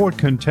it's more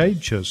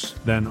contagious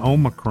than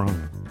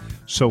Omicron.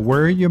 So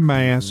wear your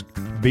mask,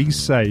 be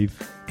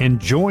safe, and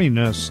join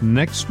us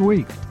next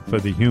week for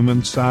the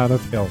human side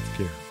of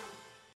healthcare.